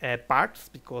adding parts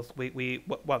because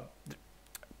well,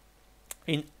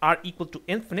 in r equal to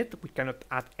infinite, we cannot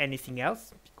add anything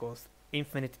else because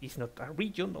infinite is not a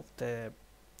region of the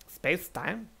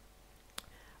space-time.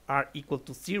 R equal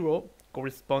to 0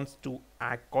 corresponds to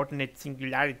a coordinate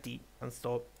singularity, and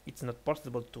so it's not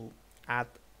possible to add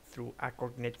through a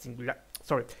coordinate singularity.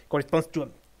 Sorry, corresponds to a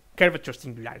curvature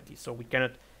singularity, so we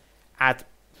cannot add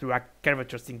through a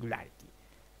curvature singularity.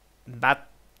 But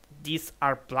this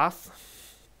R plus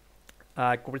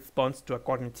corresponds to a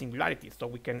coordinate singularity, so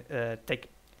we can take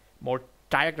more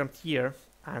diagrams here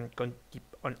and keep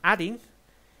on adding.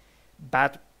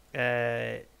 But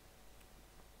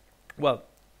well,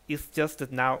 it's just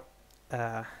that now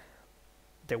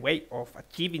the way of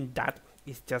achieving that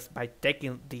is just by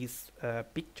taking this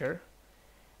picture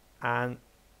and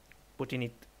putting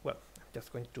it, well, I'm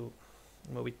just going to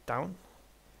move it down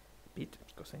a bit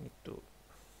because I need to,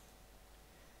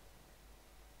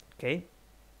 okay,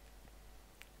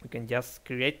 we can just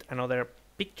create another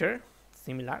picture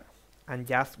similar, and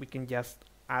just we can just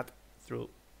add through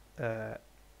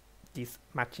this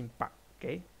matching part,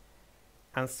 okay,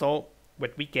 and so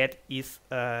what we get is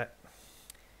a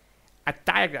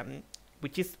diagram,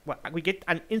 which is, well, we get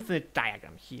an infinite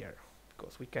diagram here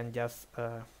because we can just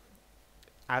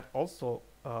add also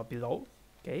below,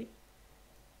 okay,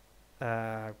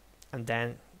 and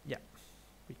then yeah,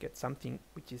 we get something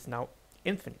which is now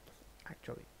infinite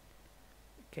actually,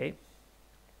 okay,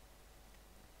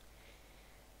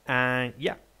 and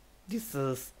yeah, this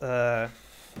is the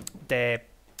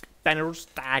Penrose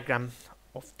diagram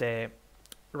of the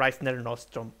Reissner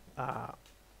Nordström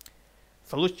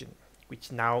solution,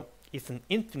 which now is an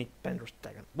infinite Penrose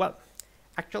diagram. Well,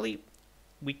 actually,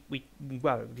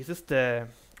 this is the,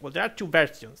 well, there are two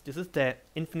versions. This is the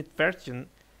infinite version,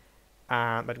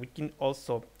 but we can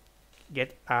also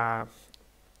get a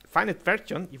finite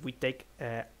version if we take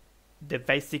the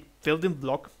basic building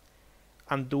block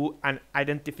and do an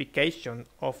identification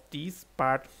of this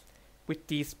part with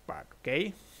this part,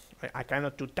 okay? I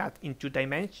cannot do that in 2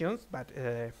 dimensions, but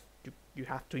you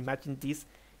have to imagine this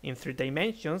in 3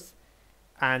 dimensions,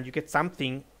 and you get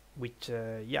something which,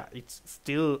 yeah, it's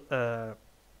still a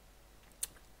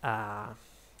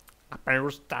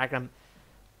Penrose diagram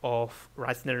of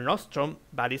Reissner Nordström,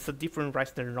 but it's a different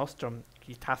Reissner Nordström.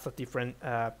 It has a different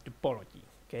topology.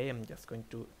 Okay, I'm just going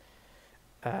to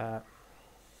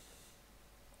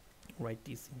write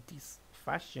this in this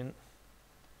fashion.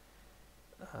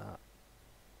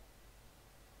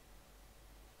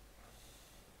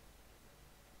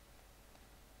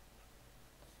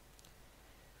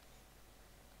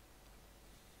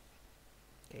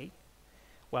 Okay,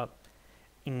 well,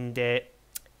 in the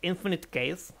infinite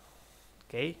case,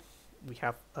 okay, we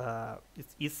have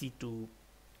it's easy to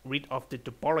read of the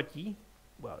topology.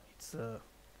 Well, it's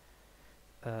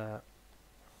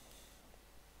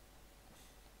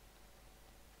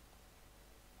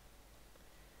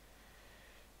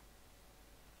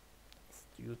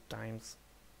u times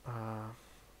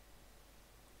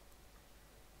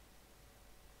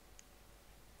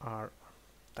r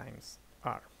times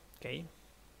r. Okay,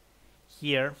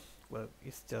 here, well,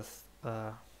 it's just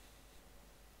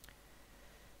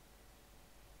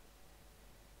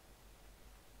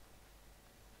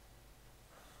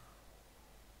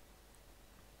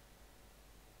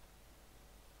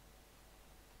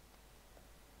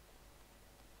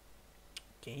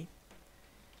okay,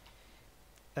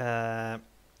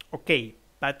 Okay,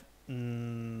 but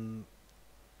I'm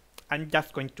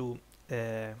just going to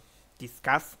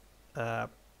discuss the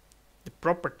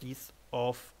properties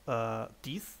of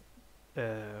this,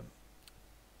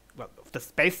 well, of the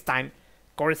space-time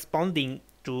corresponding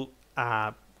to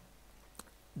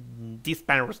this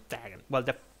Penrose diagram. Well,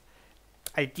 the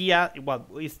idea, well,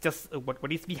 is just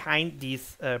what is behind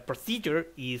this procedure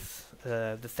is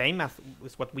the same as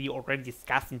what we already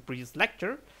discussed in previous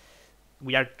lecture.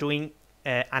 We are doing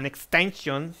an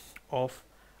extension of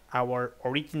our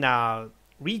original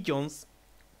regions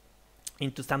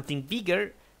into something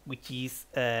bigger, which is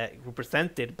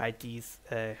represented by this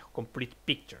complete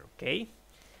picture, okay?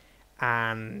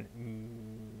 And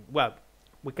well,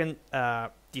 we can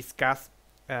discuss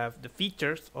the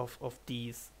features of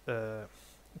this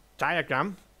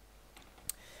diagram.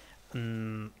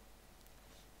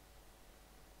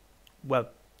 Well,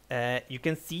 you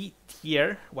can see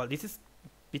here, well, this is a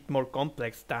bit more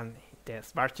complex than the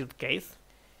Schwarzschild case.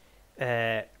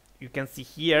 You can see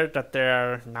here that there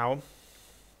are now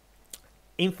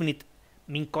infinite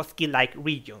Minkowski-like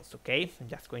regions, okay? I'm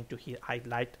just going to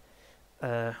highlight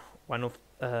one of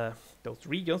those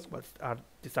regions. Well,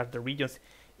 these are the regions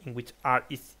in which R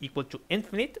is equal to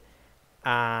infinite.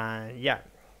 Yeah,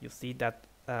 you see that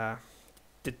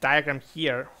the diagram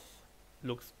here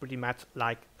looks pretty much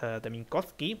like the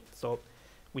Minkowski. So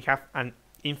we have an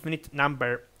infinite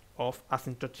number of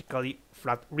asymptotically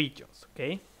flat regions,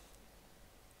 okay?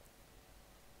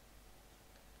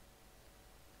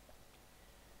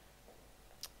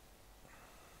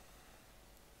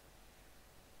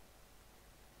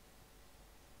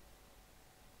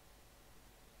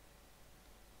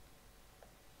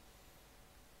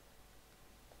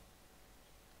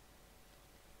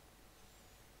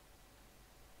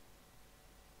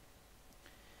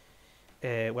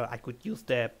 Well, I could use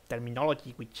the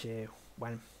terminology which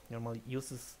one normally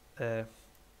uses in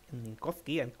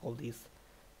Minkowski and call this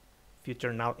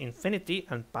future null infinity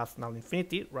and past null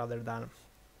infinity rather than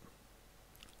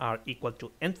R equal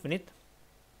to infinite.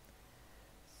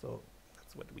 So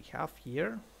that's what we have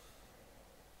here.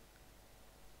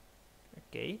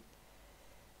 Okay.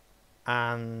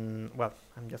 And well,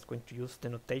 I'm just going to use the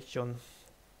notation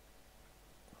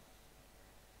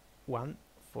 1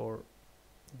 for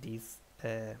these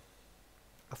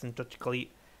asymptotically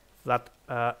flat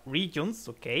regions,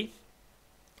 okay?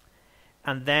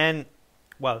 And then,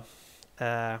 well,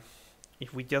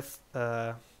 if we just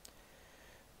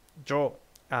draw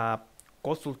a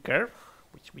causal curve,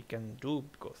 which we can do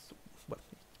because, well,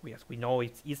 as we know,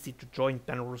 it's easy to draw in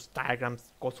Penrose diagrams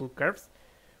causal curves.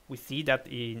 We see that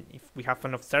if we have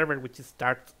an observer which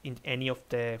starts in any of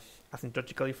the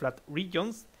asymptotically flat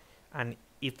regions and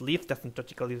it leaves the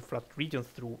asymptotically flat regions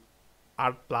through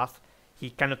R plus,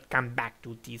 he cannot come back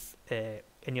to this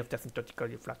any of the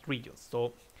asymptotically flat regions.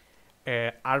 So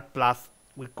R plus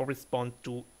will correspond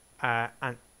to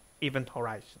an event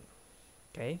horizon.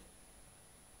 Okay.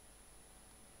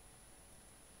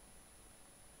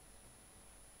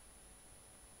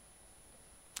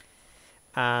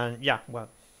 And yeah, well,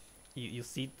 you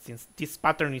see, since this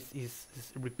pattern is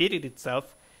repeated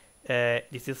itself,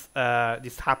 this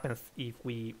happens if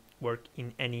we work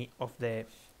in any of the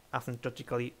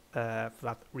asymptotically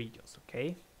flat regions.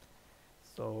 Okay,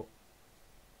 so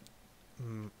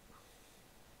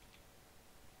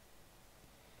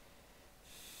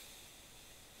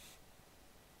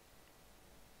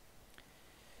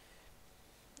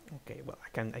okay, well,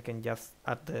 I can just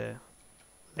add the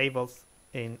labels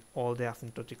in all the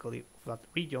asymptotically flat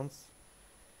regions.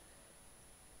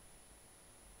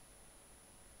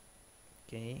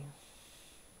 Okay.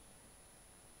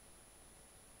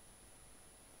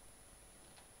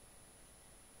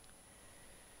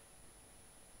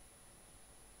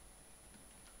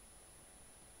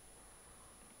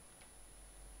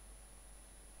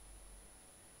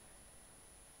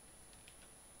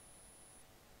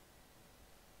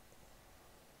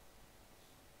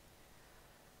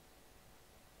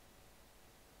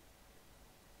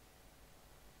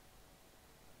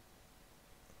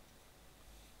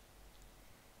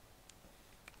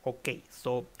 Okay,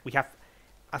 so we have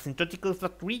asymptotically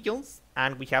flat regions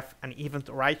and we have an event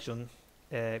horizon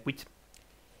which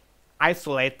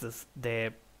isolates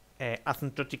the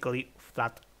asymptotically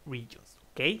flat regions.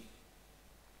 Okay,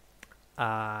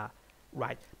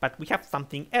 right, but we have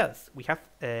something else. We have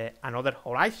another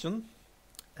horizon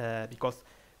because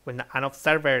when an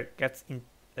observer gets in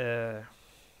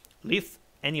leaves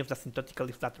any of the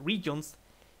asymptotically flat regions,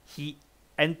 he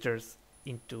enters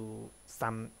into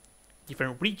some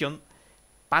different region,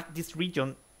 but this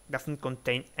region doesn't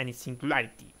contain any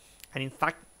singularity. And in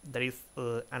fact, there is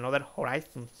another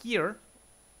horizon here,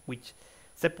 which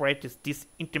separates this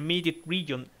intermediate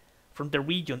region from the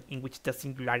region in which the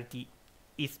singularity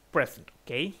is present,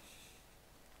 okay?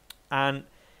 And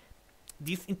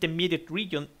this intermediate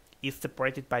region is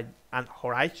separated by an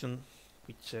horizon,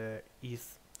 which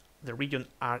is the region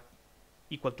r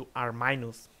equal to r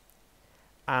minus,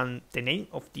 and the name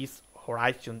of this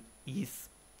horizon is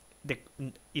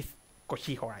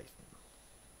Cauchy horizon.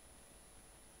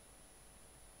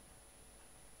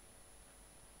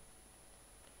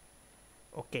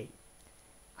 Okay,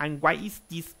 and why is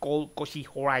this called Cauchy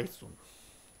horizon?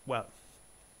 Well,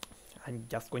 I'm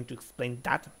just going to explain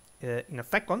that in a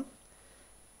second,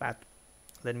 but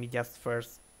let me just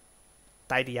first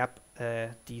tidy up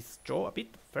this draw a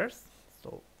bit first.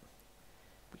 So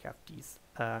we have this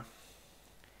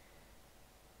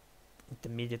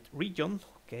intermediate region,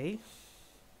 okay.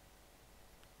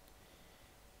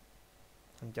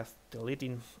 I'm just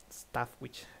deleting stuff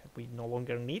which we no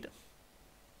longer need.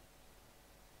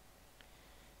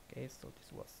 Okay, so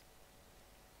this was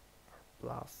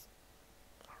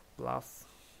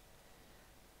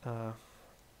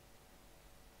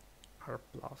R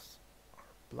plus,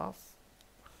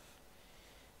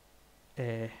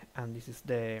 and this is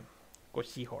the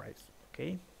Cauchy horizon,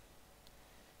 okay?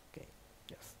 Okay,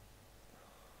 yes.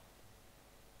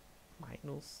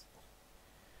 Minus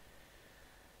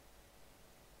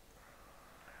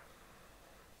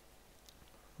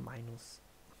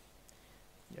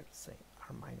here say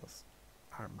r minus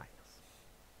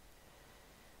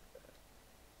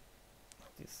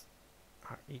this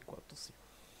are equal to 0,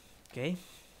 okay.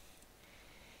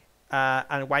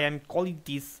 And why I'm calling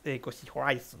this Cauchy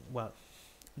horizon? Well,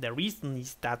 the reason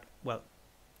is that, well,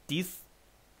 the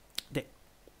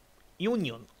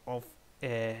union of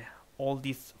all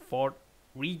these 4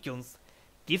 regions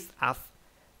gives us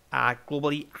a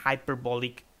globally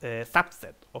hyperbolic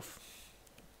subset of,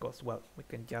 because, well,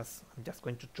 I'm just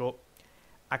going to draw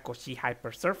a Cauchy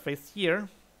hypersurface here,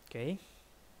 okay.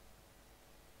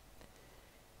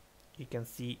 You can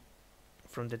see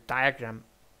from the diagram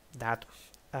that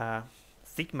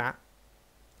sigma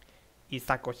is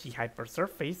a Cauchy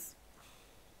hypersurface,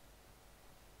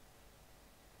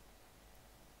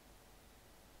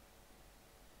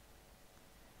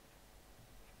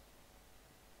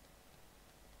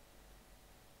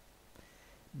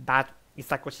 but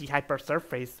it's a Cauchy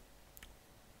hypersurface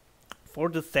for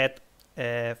the set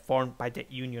formed by the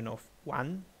union of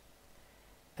 1,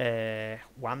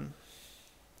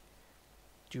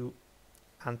 2,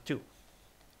 and 2,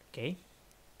 okay,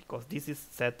 because this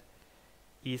set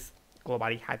is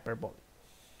globally hyperbolic.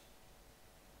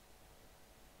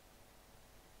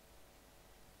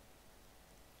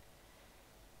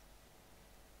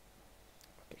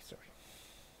 Okay, sorry.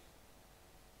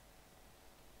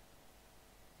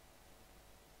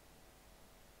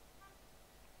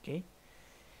 Okay.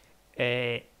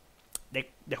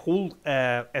 The whole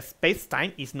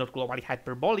space-time is not globally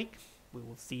hyperbolic. We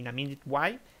will see in a minute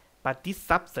why, but this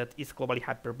subset is globally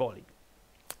hyperbolic.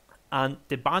 And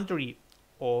the boundary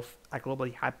of a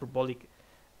globally hyperbolic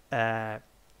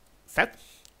set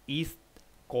is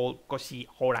called Cauchy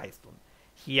horizon.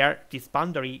 Here, this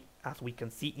boundary, as we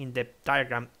can see in the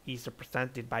diagram, is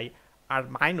represented by r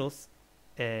minus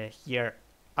here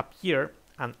up here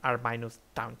and r minus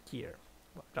down here.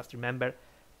 Well, just remember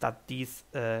that this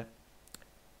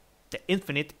the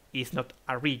infinite is not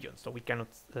a region, so we cannot.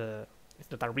 It's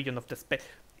not a region of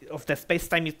the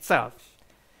space-time itself.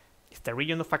 It's the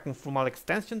region of a conformal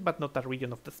extension, but not a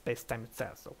region of the space-time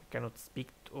itself. So we cannot speak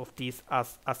of this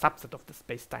as a subset of the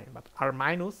space-time. But r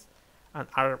minus and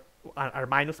r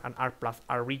plus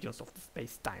are regions of the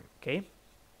space-time. Okay.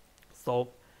 So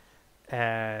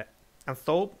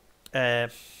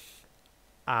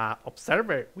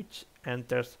observer which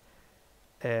enters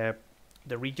the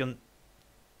region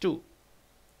 2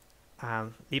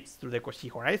 and lives through the Cauchy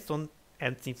horizon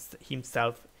ends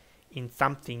himself in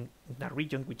something in a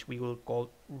region which we will call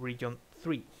region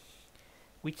 3,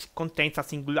 which contains a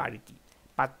singularity.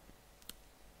 But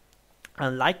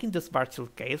unlike in the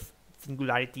Schwarzschild case,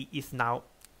 singularity is now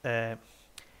a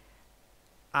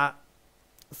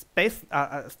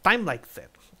time-like set.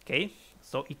 Okay,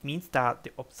 so it means that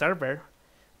the observer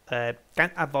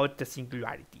can avoid the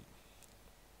singularity.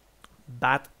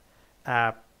 But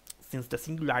since the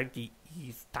singularity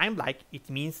is time-like, it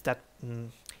means that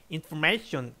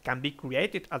information can be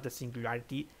created at the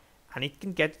singularity, and it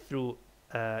can get through.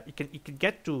 It can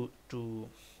get to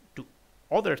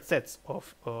other sets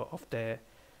of the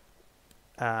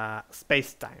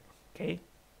space-time. Okay,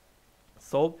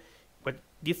 so what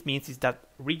this means is that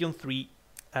region 3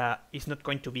 is not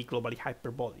going to be globally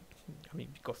hyperbolic. I mean,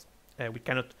 because we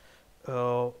cannot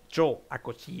draw a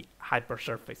Cauchy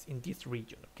hypersurface in this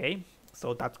region, okay?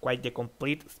 So that's why the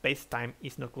complete space-time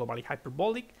is not globally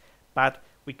hyperbolic, but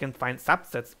we can find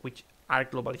subsets which are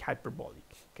globally hyperbolic,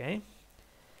 okay?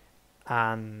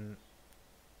 And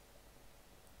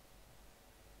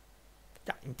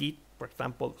yeah, indeed, for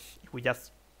example, if we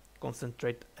just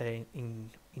concentrate in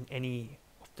any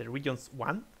of the regions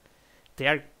 1, they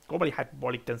are globally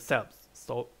hyperbolic themselves.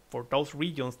 So for those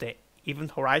regions, the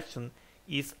event horizon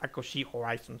is a Cauchy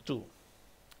horizon too.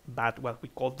 But well, we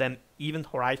call them event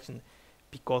horizon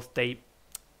because they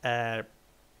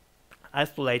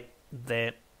isolate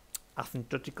the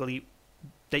asymptotically,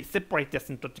 they separate the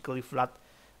asymptotically flat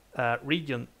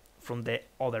region from the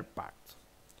other part.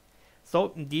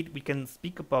 So indeed, we can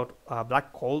speak about a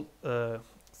black hole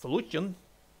solution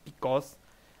because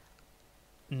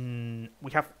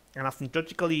we have an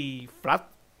asymptotically flat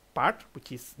part,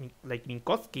 which is like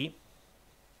Minkowski,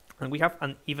 and we have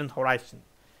an event horizon,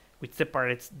 which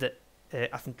separates the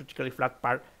asymptotically flat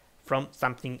part from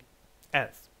something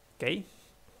else. Okay.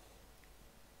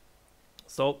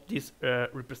 So this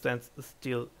represents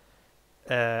still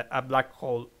a black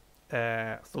hole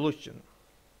solution.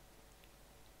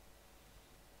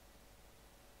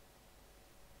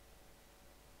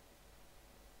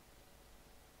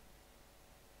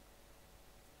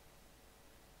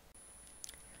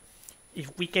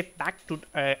 If we get back to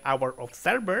our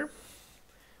observer,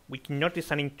 we can notice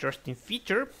an interesting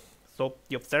feature. So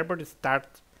the observer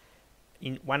starts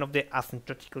in one of the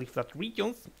asymptotically flat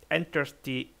regions, enters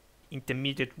the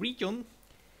intermediate region,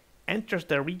 enters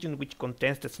the region which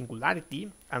contains the singularity,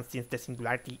 and since the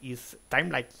singularity is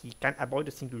time-like, he can avoid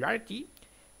the singularity,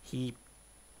 he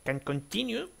can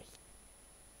continue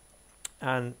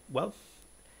and, well,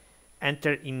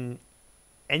 enter in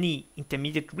any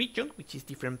intermediate region which is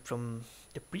different from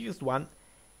the previous one,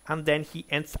 and then he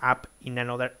ends up in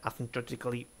another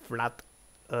asymptotically flat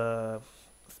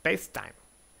space-time.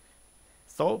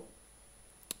 So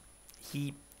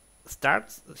he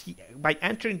starts by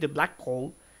entering the black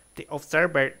hole. The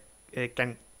observer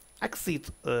can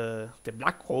exit the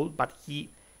black hole, but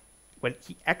when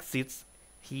he exits,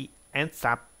 he ends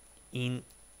up in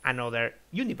another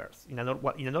universe, in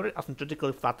another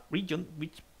asymptotically flat region,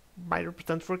 which might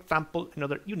represent, for example,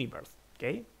 another universe.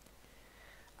 Okay,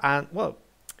 and well,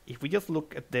 if we just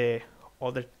look at the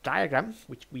other diagram,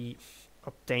 which we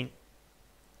obtain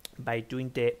by doing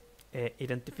the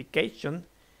identification,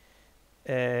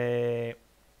 the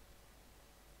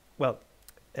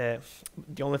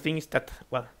only thing is that,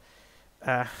 well,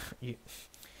 we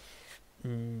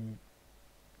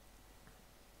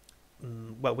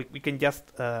can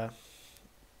just,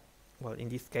 in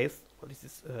this case, this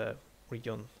is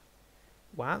region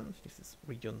 1, this is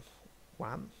region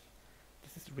 1,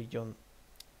 this is region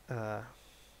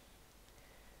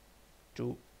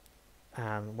 2,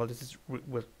 and this is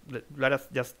let us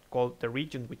just call the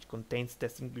region which contains the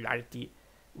singularity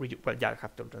region. Well, yeah, I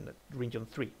have to run region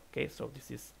 3. Okay, so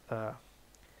this is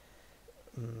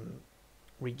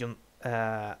region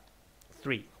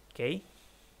 3. Okay,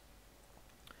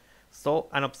 so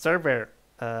an observer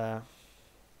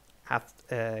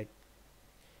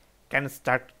can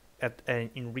start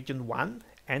in region 1,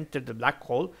 enter the black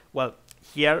hole. Well,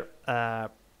 here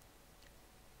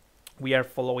we are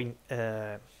following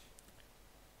a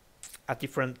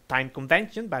different time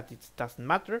convention, but it doesn't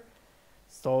matter.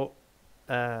 So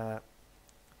then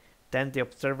the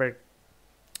observer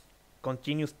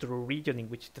continues through a region in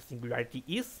which the singularity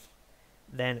is.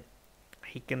 Then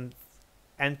he can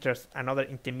enters another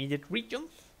intermediate region,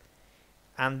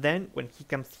 and then when he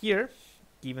comes here,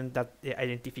 given that the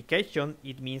identification,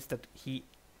 it means that he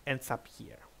ends up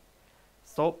here.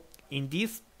 So in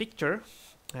this picture,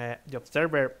 the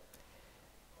observer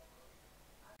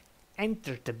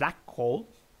enters the black hole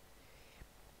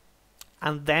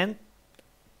and then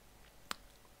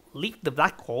leaves the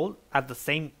black hole at the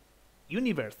same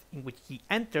universe in which he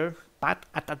entered, but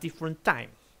at a different time.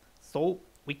 So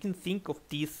we can think of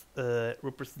this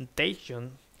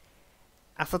representation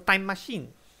as a time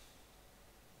machine.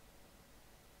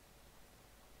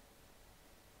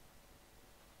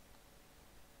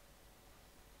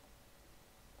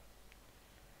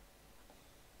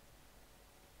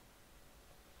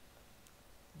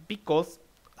 Because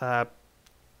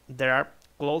there are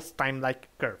closed time-like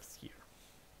curves here.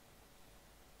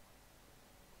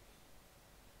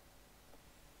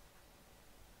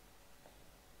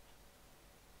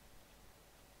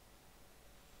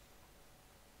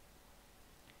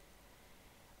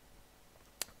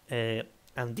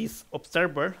 And this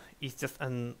observer is just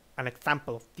an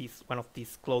example of one of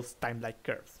these closed time-like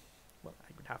curves. Well,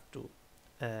 I would have to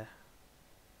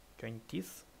join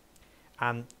this,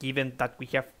 and given that we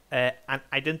have an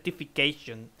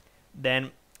identification,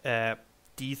 then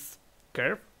this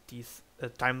curve, this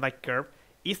time-like curve,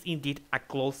 is indeed a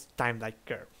closed time-like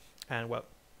curve. And well,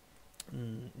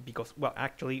 because well,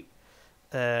 actually,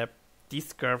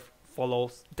 this curve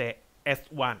follows the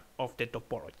S1 of the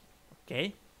topology.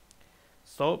 Okay,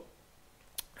 so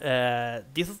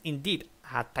this is indeed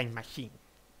a time machine.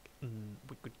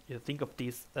 We could think of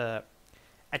this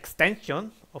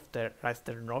extension of the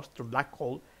Reissner Nordström black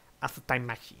hole as a time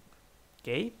machine.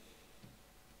 Okay.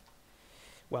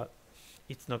 Well,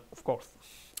 it's not, of course,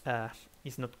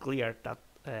 it's not clear that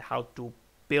how to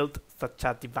build such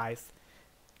a device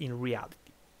in reality.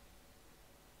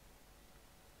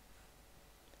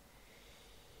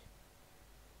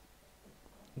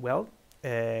 Well,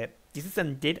 this is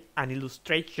indeed an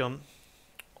illustration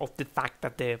of the fact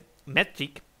that the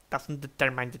metric doesn't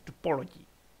determine the topology,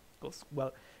 because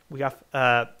well, we have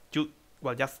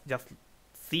just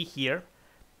see here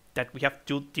that we have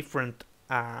two different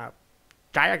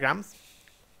diagrams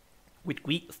which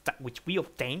we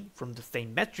obtain from the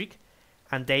same metric,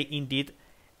 and they indeed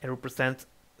represent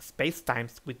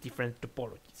spacetimes with different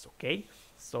topologies. Okay,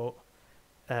 so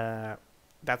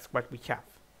that's what we have.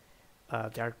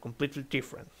 They are completely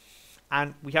different,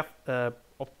 and we have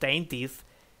obtained this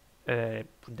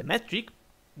from the metric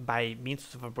by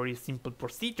means of a very simple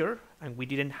procedure, and we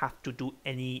didn't have to do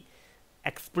any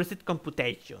explicit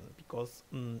computation, because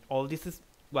all this is,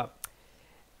 well,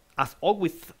 as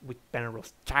always with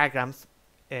Penrose diagrams,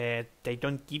 they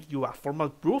don't give you a formal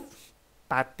proof,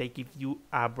 but they give you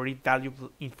a very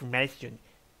valuable information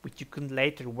which you can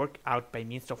later work out by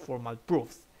means of formal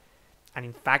proofs. And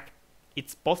in fact,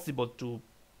 it's possible to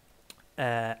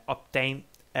obtain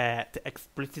the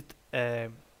explicit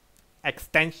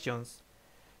extensions,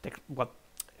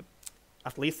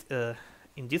 at least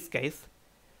in this case,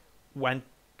 one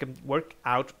can work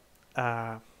out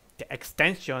the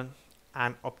extension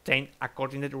and obtain a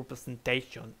coordinate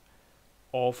representation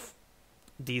of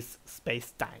this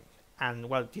space-time. And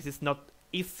well, this is not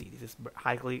easy. This is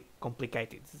highly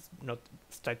complicated. This is not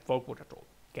straightforward at all.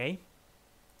 Okay.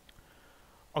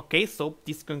 Okay, so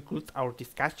this concludes our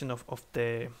discussion of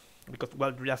the, because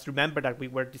well, just remember that we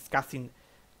were discussing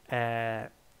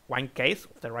one case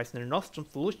of the Reissner Nordström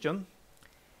solution,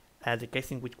 the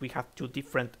case in which we have two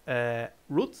different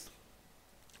roots,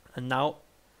 and now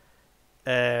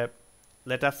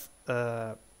let us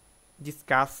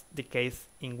discuss the case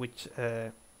in which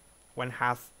one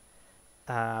has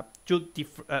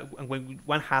when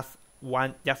one has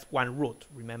just one root.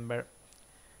 Remember,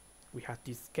 we have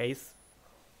this case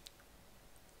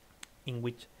in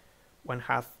which one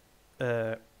has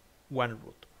one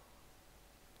root.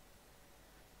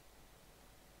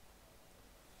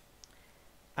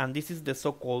 And this is the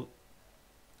so-called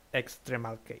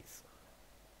extremal case.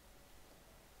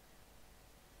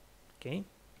 Okay.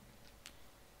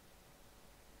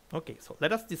 Okay, so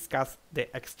let us discuss the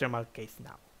extremal case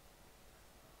now.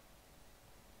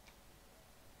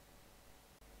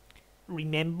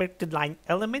 Remember the line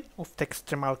element of the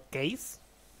extremal case?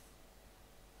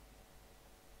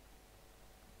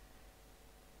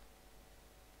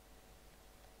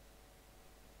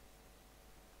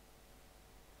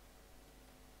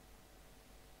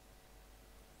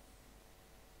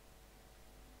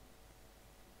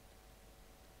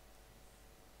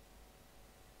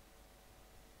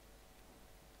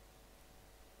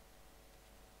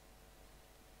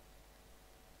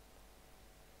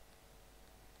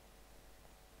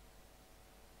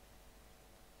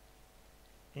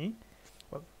 Okay.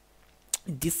 Well,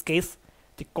 in this case,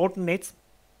 the coordinates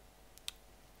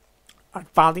are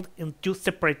valid in two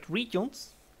separate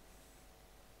regions.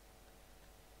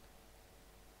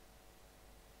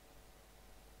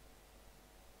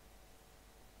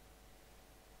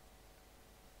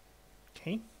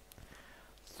 Okay,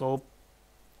 so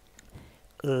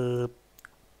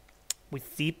we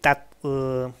see that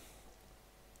the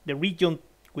region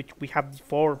which we have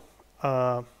before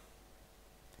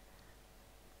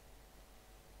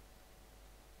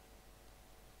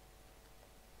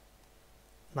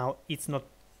now it's not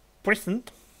present,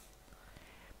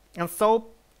 and so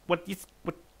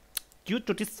due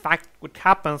to this fact, what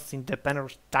happens in the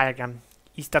Penrose diagram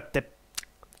is that the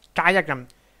diagram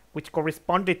which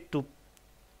corresponded to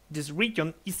this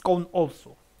region is gone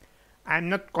also. I'm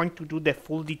not going to do the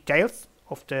full details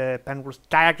of the Penrose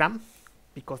diagram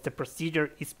because the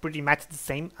procedure is pretty much the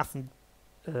same as in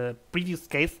the previous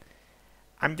case.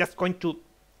 I'm just going to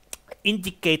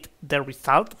indicate the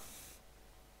result.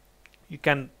 You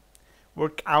can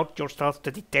work out yourselves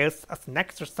the details as an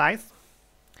exercise.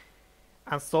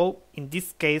 And so in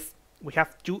this case, we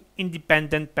have two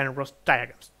independent Penrose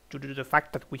diagrams due to the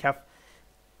fact that we have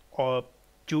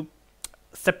two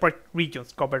separate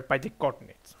regions covered by the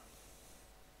coordinates.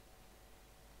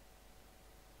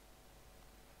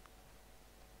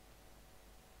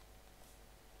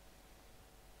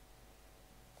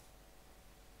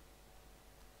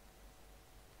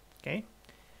 Okay,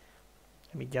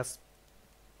 let me just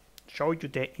show you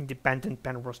the independent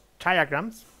Penrose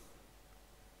diagrams.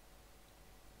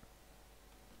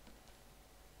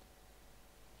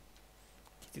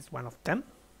 This is one of them.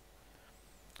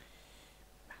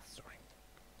 Sorry,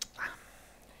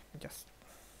 just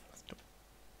have to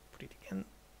put it again.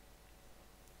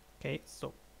 Okay,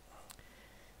 so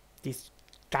this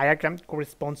diagram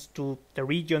corresponds to the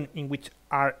region in which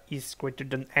R is greater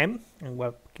than M, and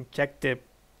well, we can check the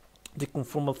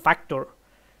conformal factor,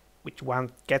 which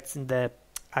one gets in the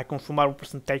conformal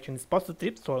representation is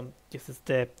positive. So this is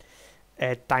the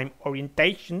time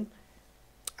orientation,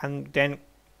 and then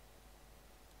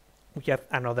we have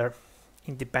another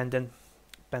independent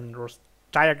Penrose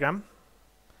diagram,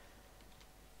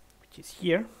 which is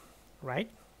here, right?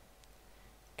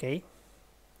 Okay,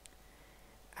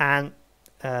 and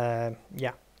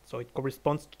yeah, so it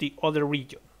corresponds to the other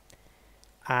region,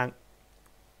 and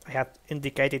I have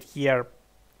indicated here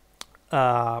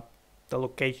the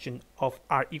location of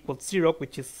R equals 0,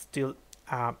 which is still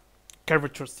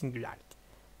curvature singularity.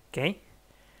 Okay,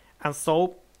 and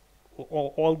so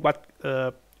all what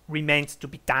remains to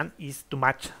be done is to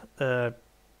match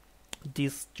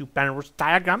these two Penrose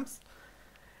diagrams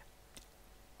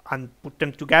and put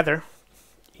them together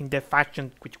in the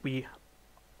fashion which we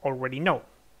already know.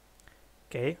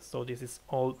 Okay, so this is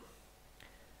all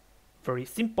very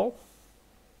simple.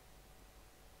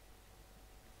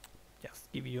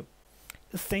 Just give you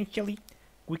essentially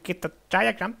we get a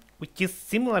diagram which is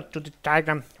similar to the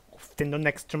diagram of the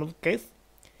non-extremal case,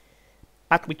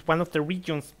 but with one of the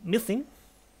regions missing.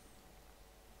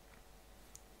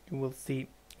 You will see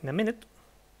in a minute.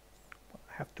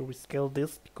 I have to rescale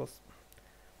this because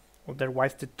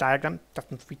otherwise the diagram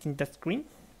doesn't fit in the screen.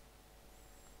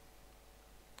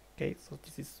 Okay, so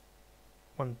this is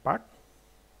one part,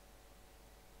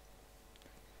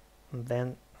 and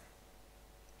then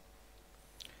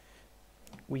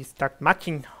we start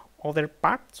matching other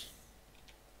parts.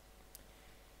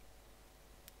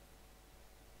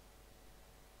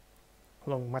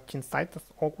 Along matching side as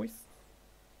always.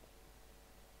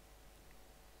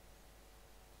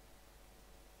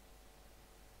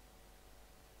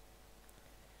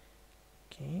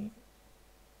 Okay.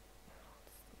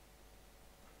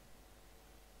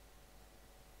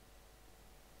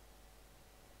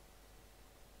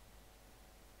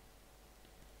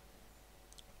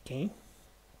 Okay.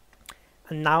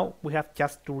 And now we have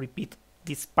just to repeat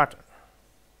this pattern.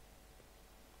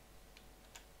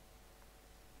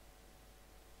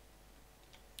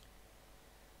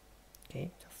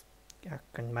 Okay, just I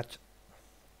can match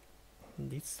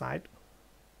this side,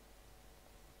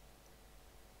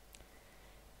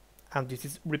 and this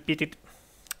is repeated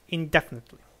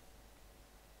indefinitely,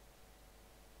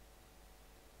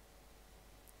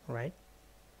 right?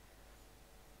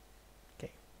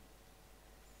 Okay.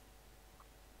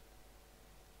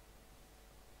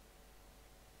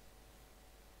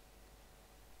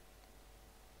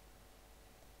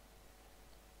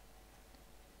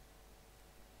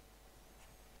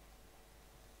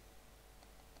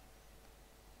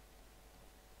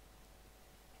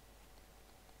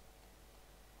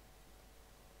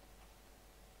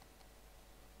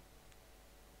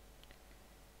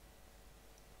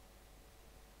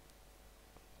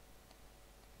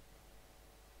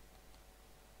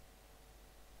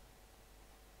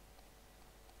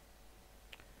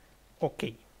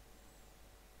 Okay.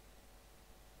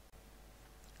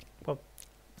 Well,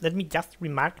 let me just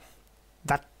remark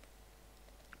that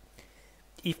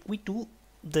if we do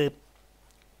the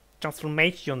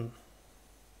transformation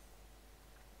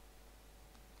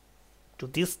to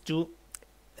these two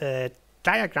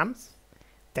diagrams,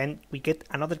 then we get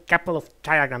another couple of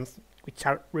diagrams which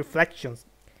are reflections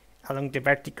along the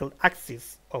vertical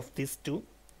axis of these two,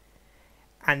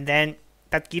 and then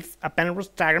that gives a Penrose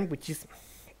diagram which is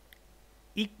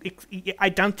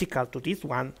identical to this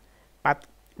one, but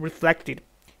reflected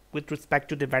with respect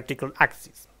to the vertical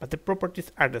axis, but the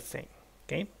properties are the same.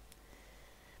 Okay.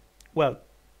 Well,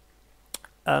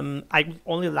 I would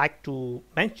only like to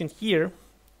mention here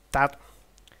that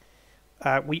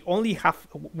we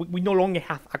no longer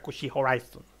have a Cauchy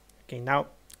horizon. Okay, now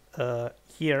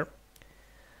here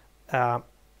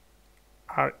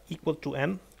R equal to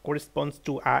M corresponds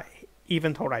to a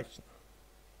event horizon.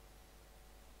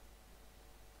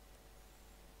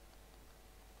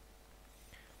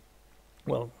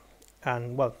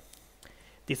 Well,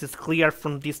 this is clear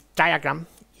from this diagram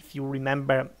if you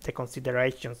remember the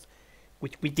considerations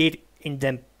which we did in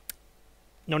the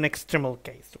non-extremal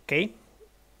case. Okay,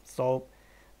 so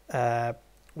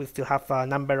we still have a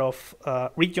number of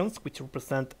regions which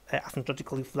represent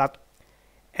asymptotically flat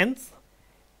ends,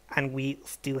 and we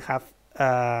still have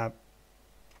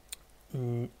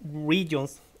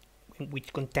regions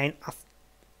which contain a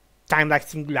time-like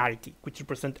singularity which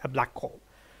represent a black hole.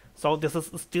 So this is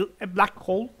still a black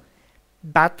hole,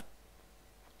 but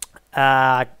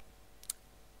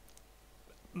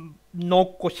no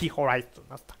Cauchy horizon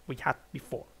as we had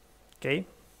before. Okay,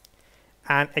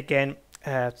 and again,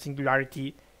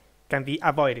 singularity can be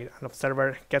avoided. An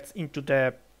observer gets into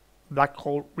the black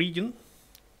hole region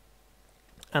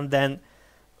and then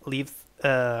leaves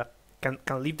can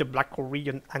leave the black hole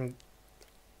region and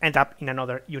end up in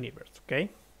another universe. Okay,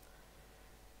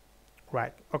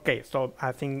 right. Okay, so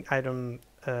I think I don't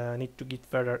need to give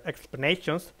further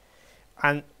explanations.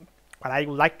 And what I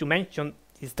would like to mention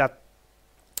is that,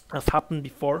 as happened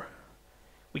before,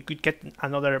 we could get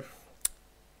another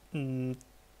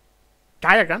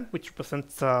diagram which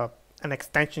represents an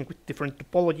extension with different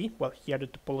topology. Well, here the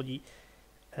topology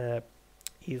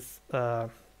is the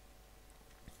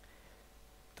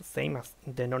same as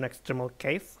in the non-extremal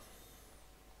case.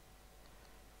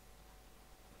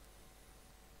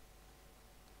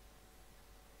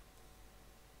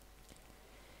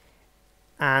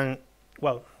 And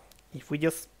well, if we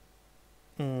just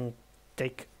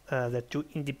take the two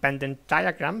independent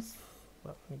diagrams,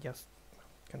 well, we just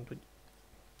can do it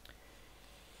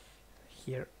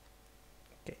here.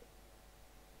 Okay.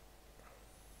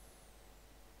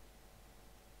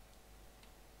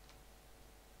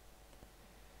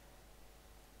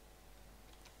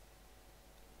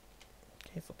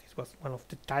 Okay, so this was one of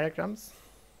the diagrams,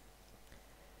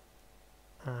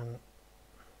 and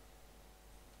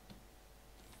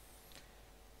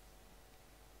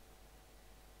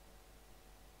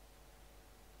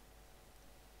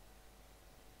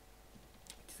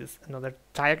this is another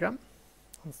diagram,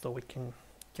 and so we can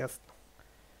just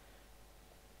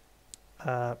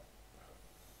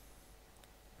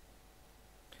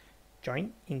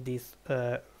join in this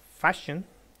fashion.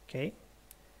 Okay,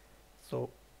 so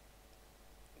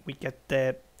we get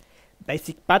the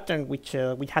basic pattern which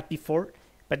we had before,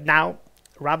 but now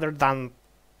rather than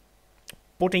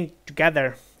putting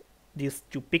together these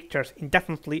two pictures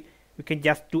indefinitely, we can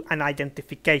just do an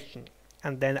identification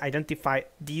and then identify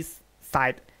this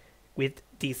side with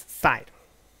this side.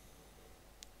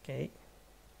 Okay.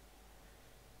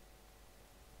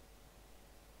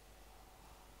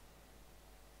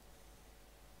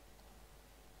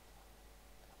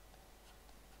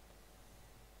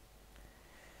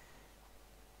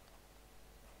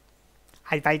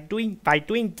 And by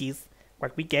doing this,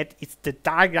 what we get is the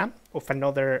diagram of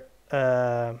another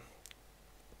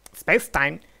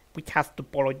space-time which has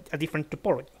topology, a different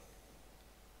topology.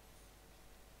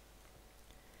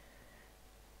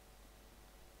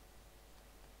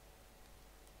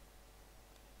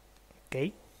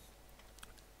 Okay,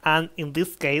 and in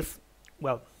this case,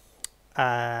 well,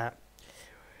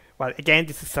 again,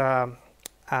 this is an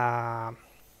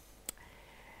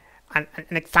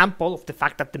example of the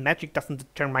fact that the metric doesn't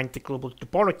determine the global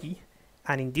topology,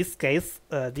 and in this case,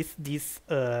 this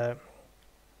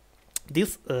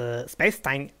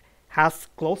space-time has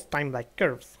closed time-like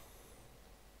curves.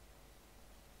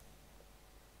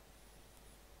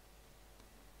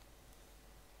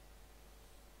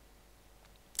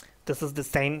 This is the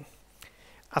same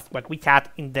as what we had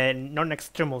in the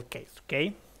non-extremal case.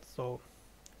 Okay, so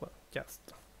well, just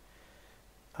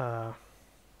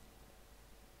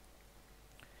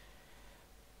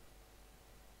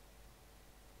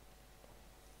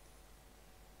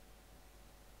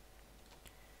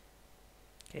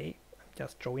okay, I'm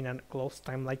just drawing a closed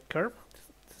time-like curve.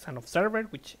 This is an observer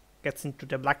which gets into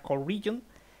the black hole region,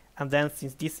 and then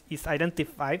since this is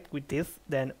identified with this,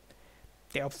 then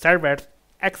the observer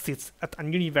exits at a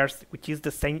universe which is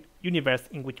the same universe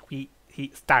in which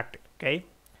he started. Okay,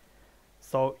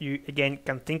 so you again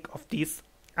can think of this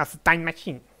as a time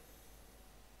machine.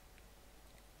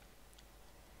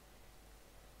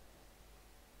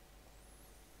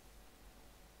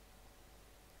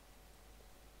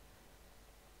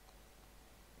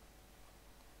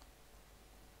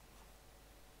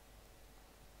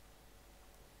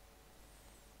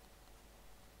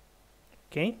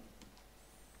 Okay.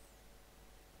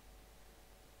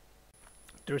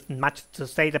 There isn't much to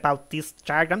say about this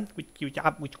diagram,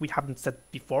 which we haven't said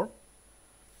before.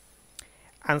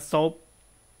 And so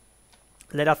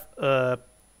let us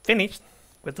finish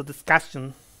with the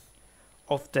discussion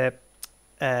of the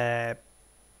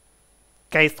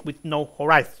case with no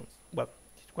horizons. Well,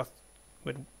 it was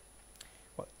when,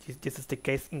 well, this is the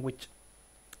case in which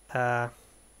we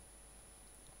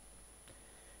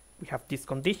have this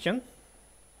condition.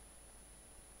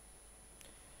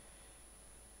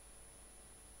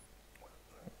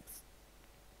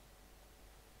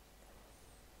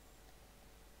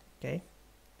 Okay,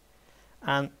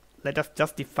 and let us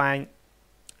just define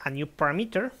a new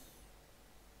parameter.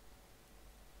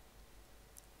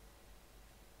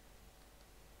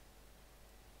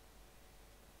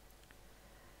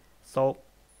 So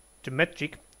the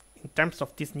metric in terms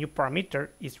of this new parameter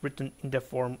is written in the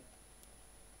form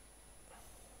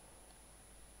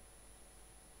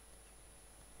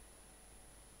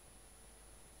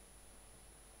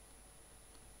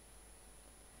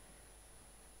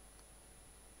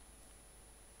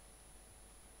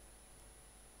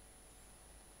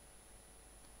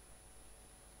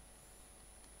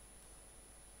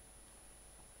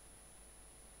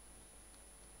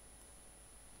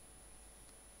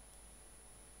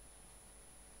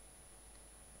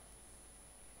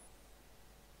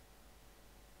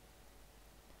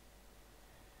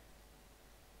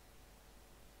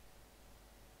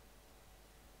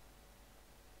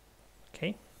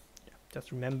okay.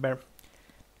 Just remember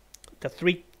the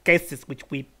three cases which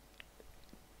we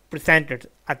presented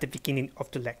at the beginning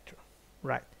of the lecture,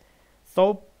 right?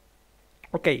 So,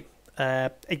 okay,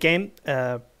 again,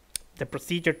 the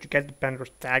procedure to get the Penrose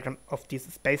diagram of this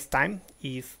space-time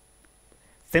is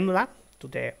similar to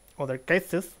the other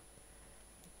cases.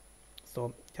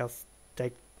 So just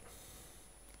take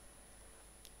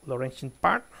Lorentzian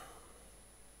part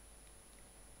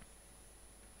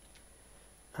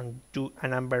and do a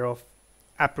number of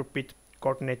appropriate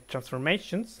coordinate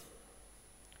transformations.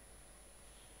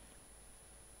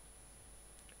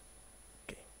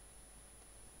 Okay.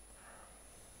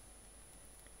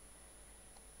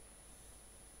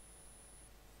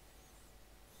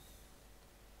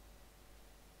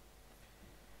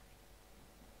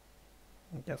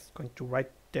 I'm just going to write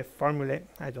the formula.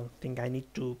 I don't think I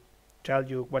need to tell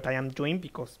you what I am doing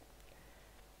because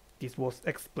this was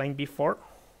explained before.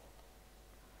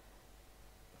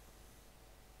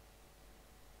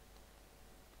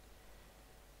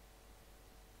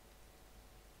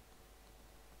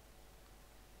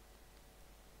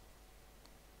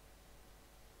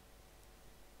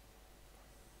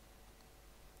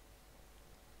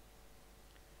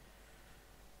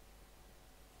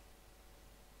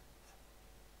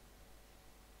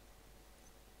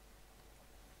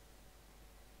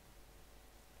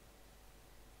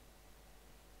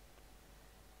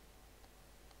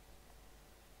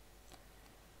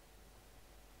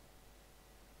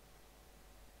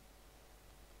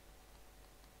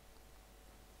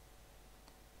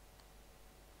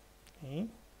 Okay.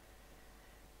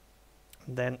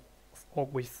 And then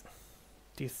always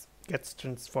this gets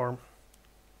transformed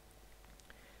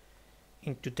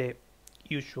into the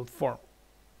usual form.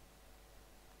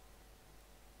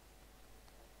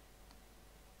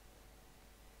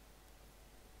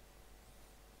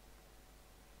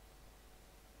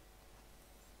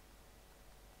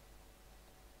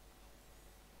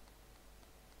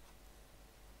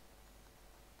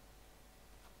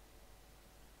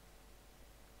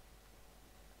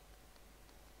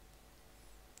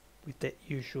 With the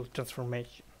usual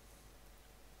transformation.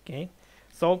 Okay,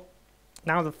 so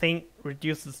now the thing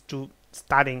reduces to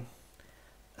studying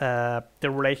the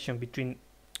relation between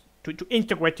to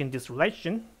integrating this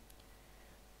relation.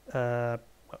 Well,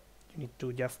 you need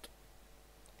to just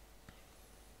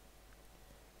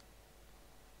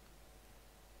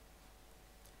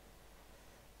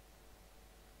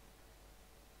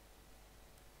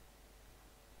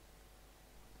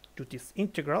do this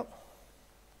integral,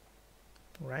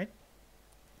 right?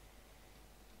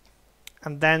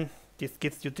 And then this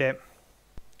gives you the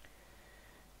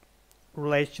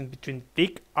relation between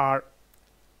big R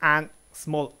and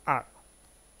small r.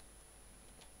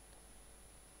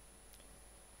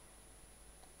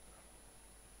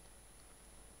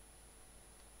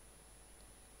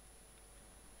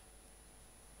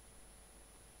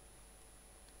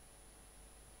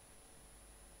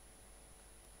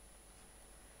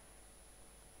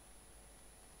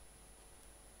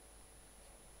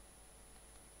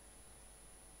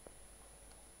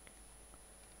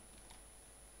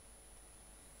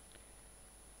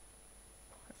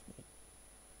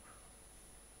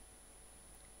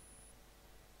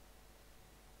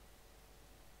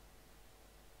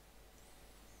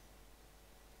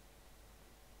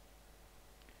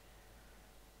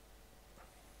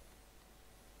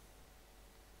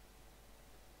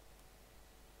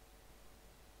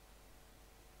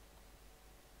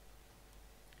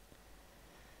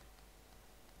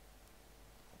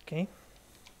 Okay.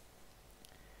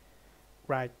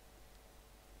 Right.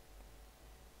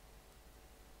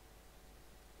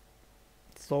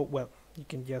 So, well, you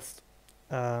can just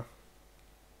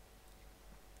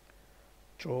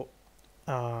draw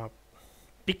a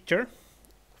picture of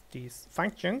this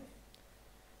function.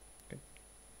 Okay.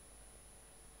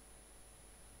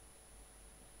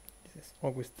 This is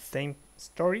always the same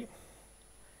story.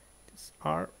 This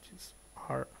R,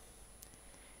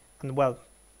 and well,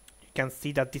 you can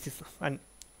see that this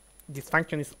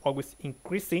function is always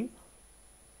increasing,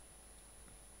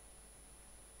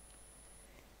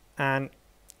 and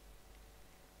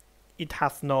it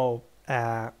has no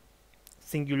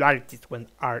singularities when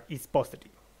R is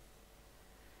positive.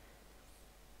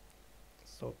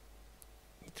 So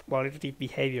its qualitative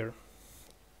behavior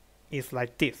is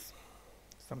like this,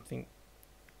 something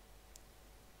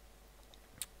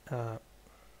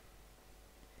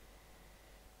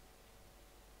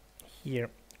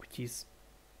here, which is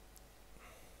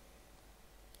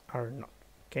R naught.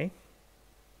 Okay.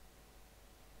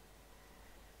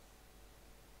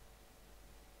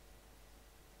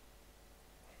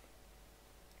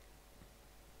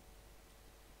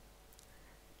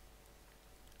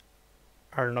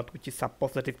 R naught, which is a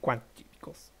positive quantity,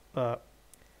 because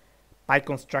by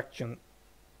construction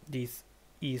this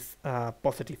is a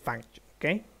positive function.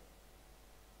 Okay.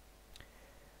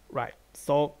 Right.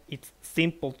 So it's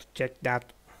simple to check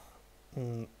that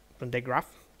from the graph.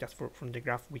 Just from the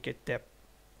graph we get the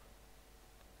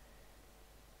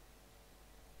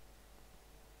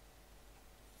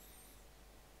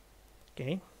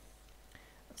okay.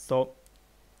 So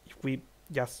if we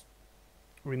just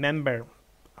remember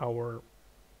our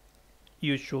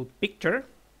usual picture,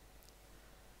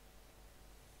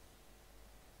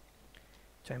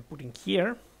 which I'm putting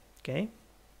here, okay.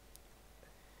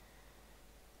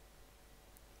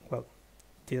 Well,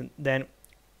 then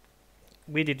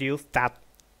we deduce that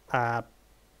R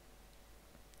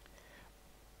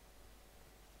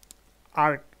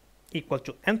equal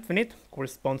to infinite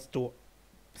corresponds to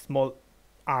small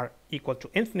r equal to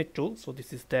infinite 2. So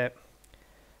this is the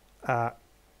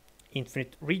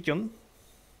infinite region.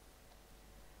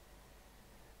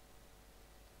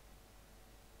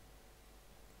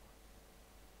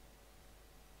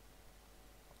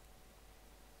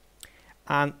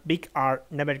 And big R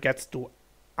never gets to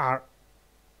R.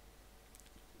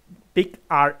 Big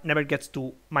R never gets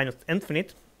to minus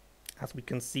infinite, as we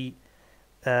can see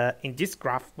in this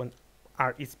graph when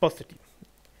R is positive.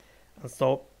 And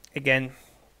so again,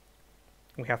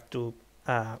 we have to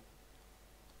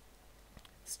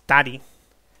study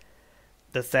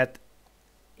the set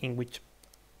in which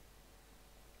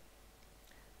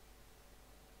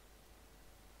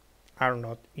R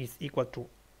naught is equal to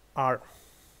R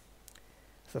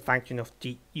as a function of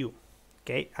du.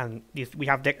 Okay, and this we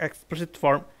have the explicit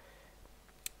form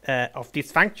of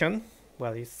this function.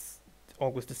 Well, it's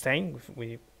always the same.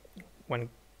 When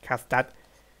has that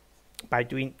by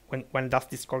doing when does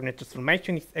this coordinate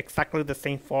transformation, it's exactly the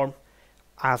same form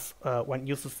as one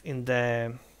uses in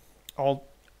the all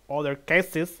other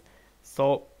cases.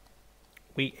 So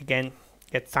we again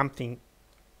get something.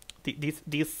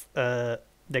 The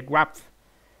graph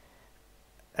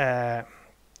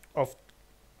of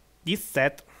this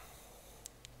set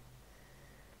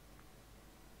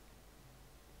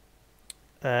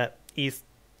is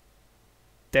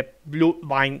the blue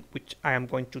line which I am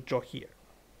going to draw here.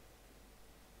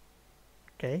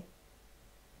 Okay.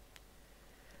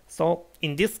 So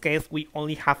in this case we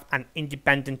only have an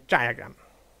independent diagram.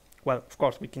 Well, of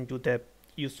course we can do the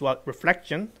usual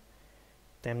reflection.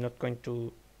 I'm not going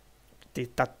to.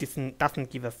 That doesn't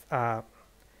give us a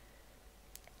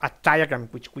diagram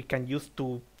which we can use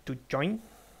to join.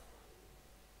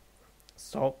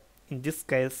 So in this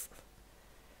case,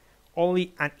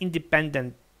 only an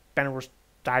independent Penrose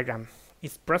diagram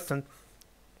is present,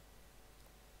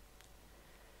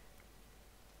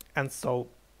 and so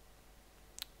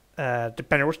the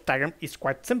Penrose diagram is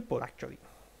quite simple actually.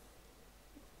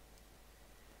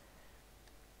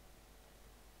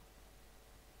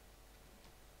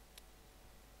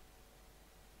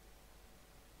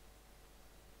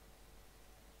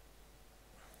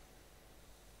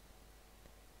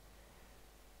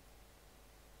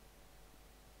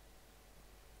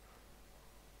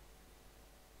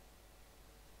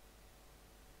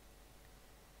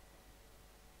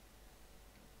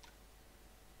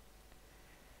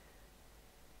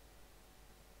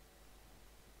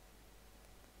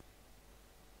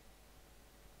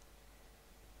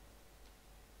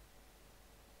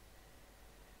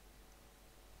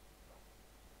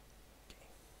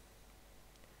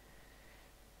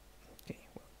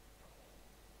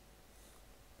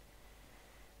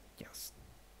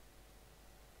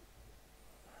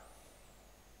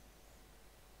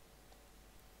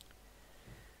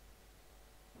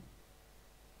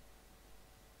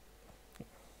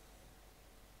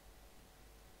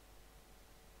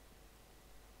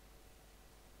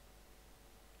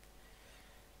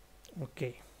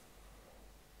 Okay.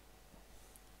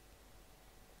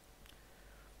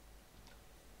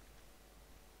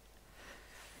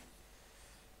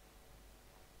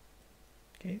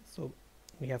 Okay, so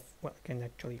we have, well, I can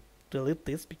actually delete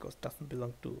this because it doesn't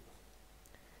belong to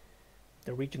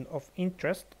the region of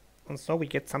interest, and so we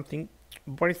get something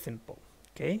very simple.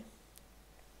 Okay.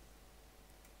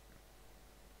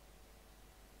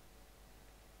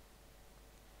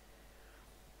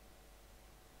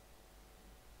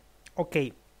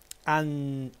 Okay,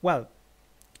 and well,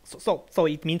 so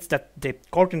it means that the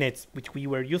coordinates which we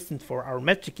were using for our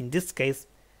metric in this case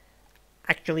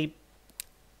actually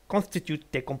constitute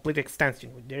the complete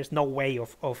extension. There's no way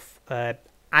of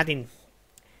adding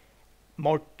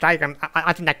more diagram,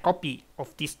 adding a copy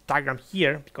of this diagram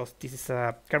here, because this is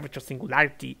a curvature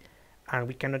singularity, and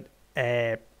we cannot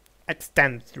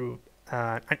extend through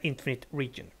an infinite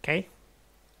region. Okay.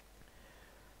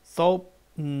 So,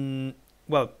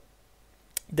 well,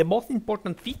 the most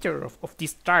important feature of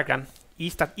this diagram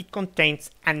is that it contains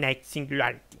a net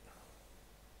singularity.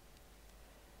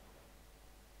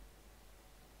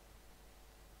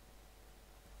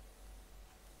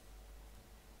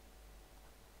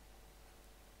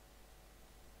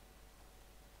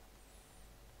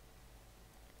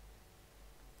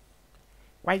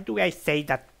 Why do I say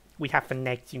that we have a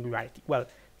net singularity? Well,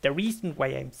 the reason why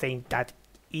I'm saying that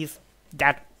is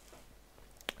that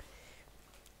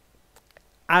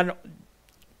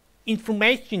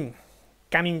information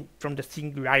coming from the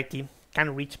singularity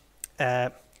can reach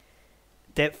the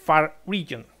far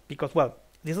region, because, well,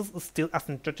 this is still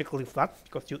asymptotically flat,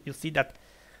 because you see that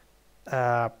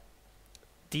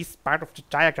this part of the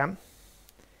diagram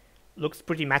looks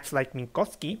pretty much like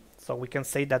Minkowski, so we can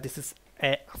say that this is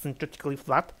asymptotically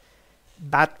flat,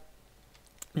 but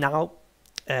now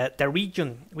the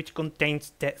region which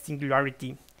contains the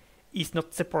singularity is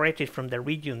not separated from the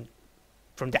region,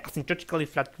 from the asymptotically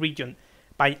flat region,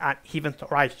 by an event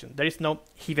horizon. There is no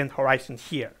event horizon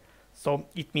here, so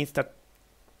it means that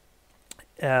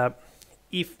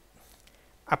if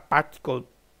a particle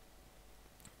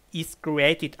is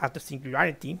created at the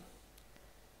singularity,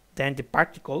 then the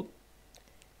particle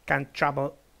can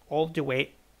travel all the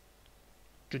way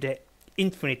to the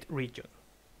infinite region.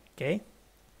 Okay,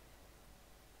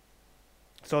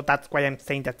 so that's why I'm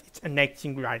saying that it's a net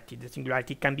singularity. The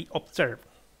singularity can be observed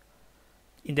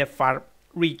in the far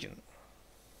region.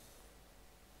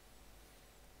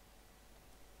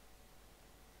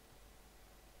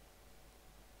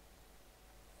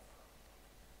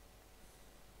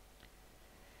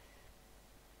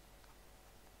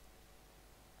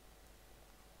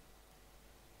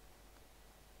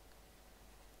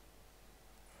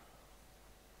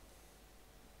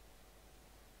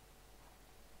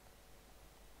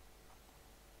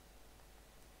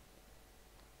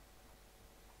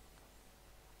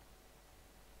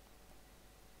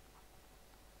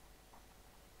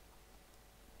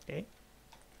 Okay.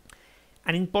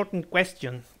 An important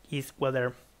question is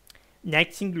whether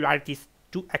net singularities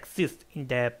do exist in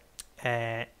the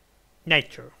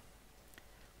nature.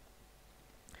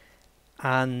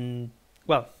 And,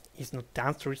 well, the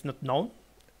answer is not known.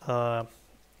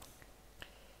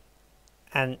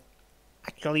 And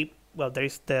actually, well, there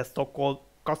is the so-called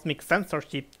cosmic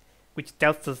censorship, which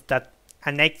tells us that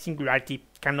a net singularity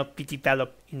cannot be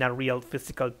developed in a real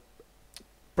physical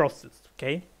process.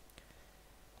 Okay.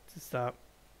 This is a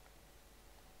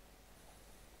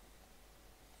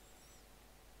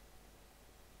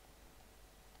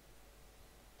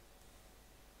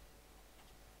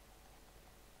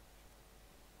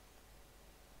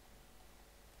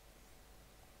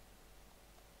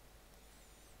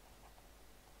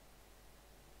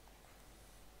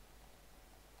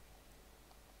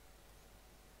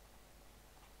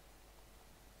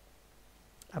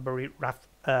very rough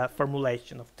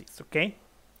formulation of this. Okay.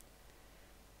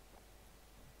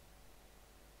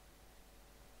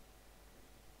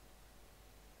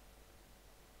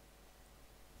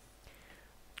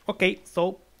 Okay,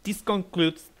 so this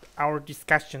concludes our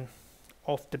discussion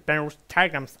of the Penrose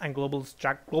diagrams and global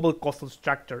causal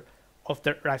structure of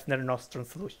the Reissner Nordström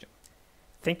solution.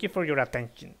 Thank you for your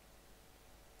attention.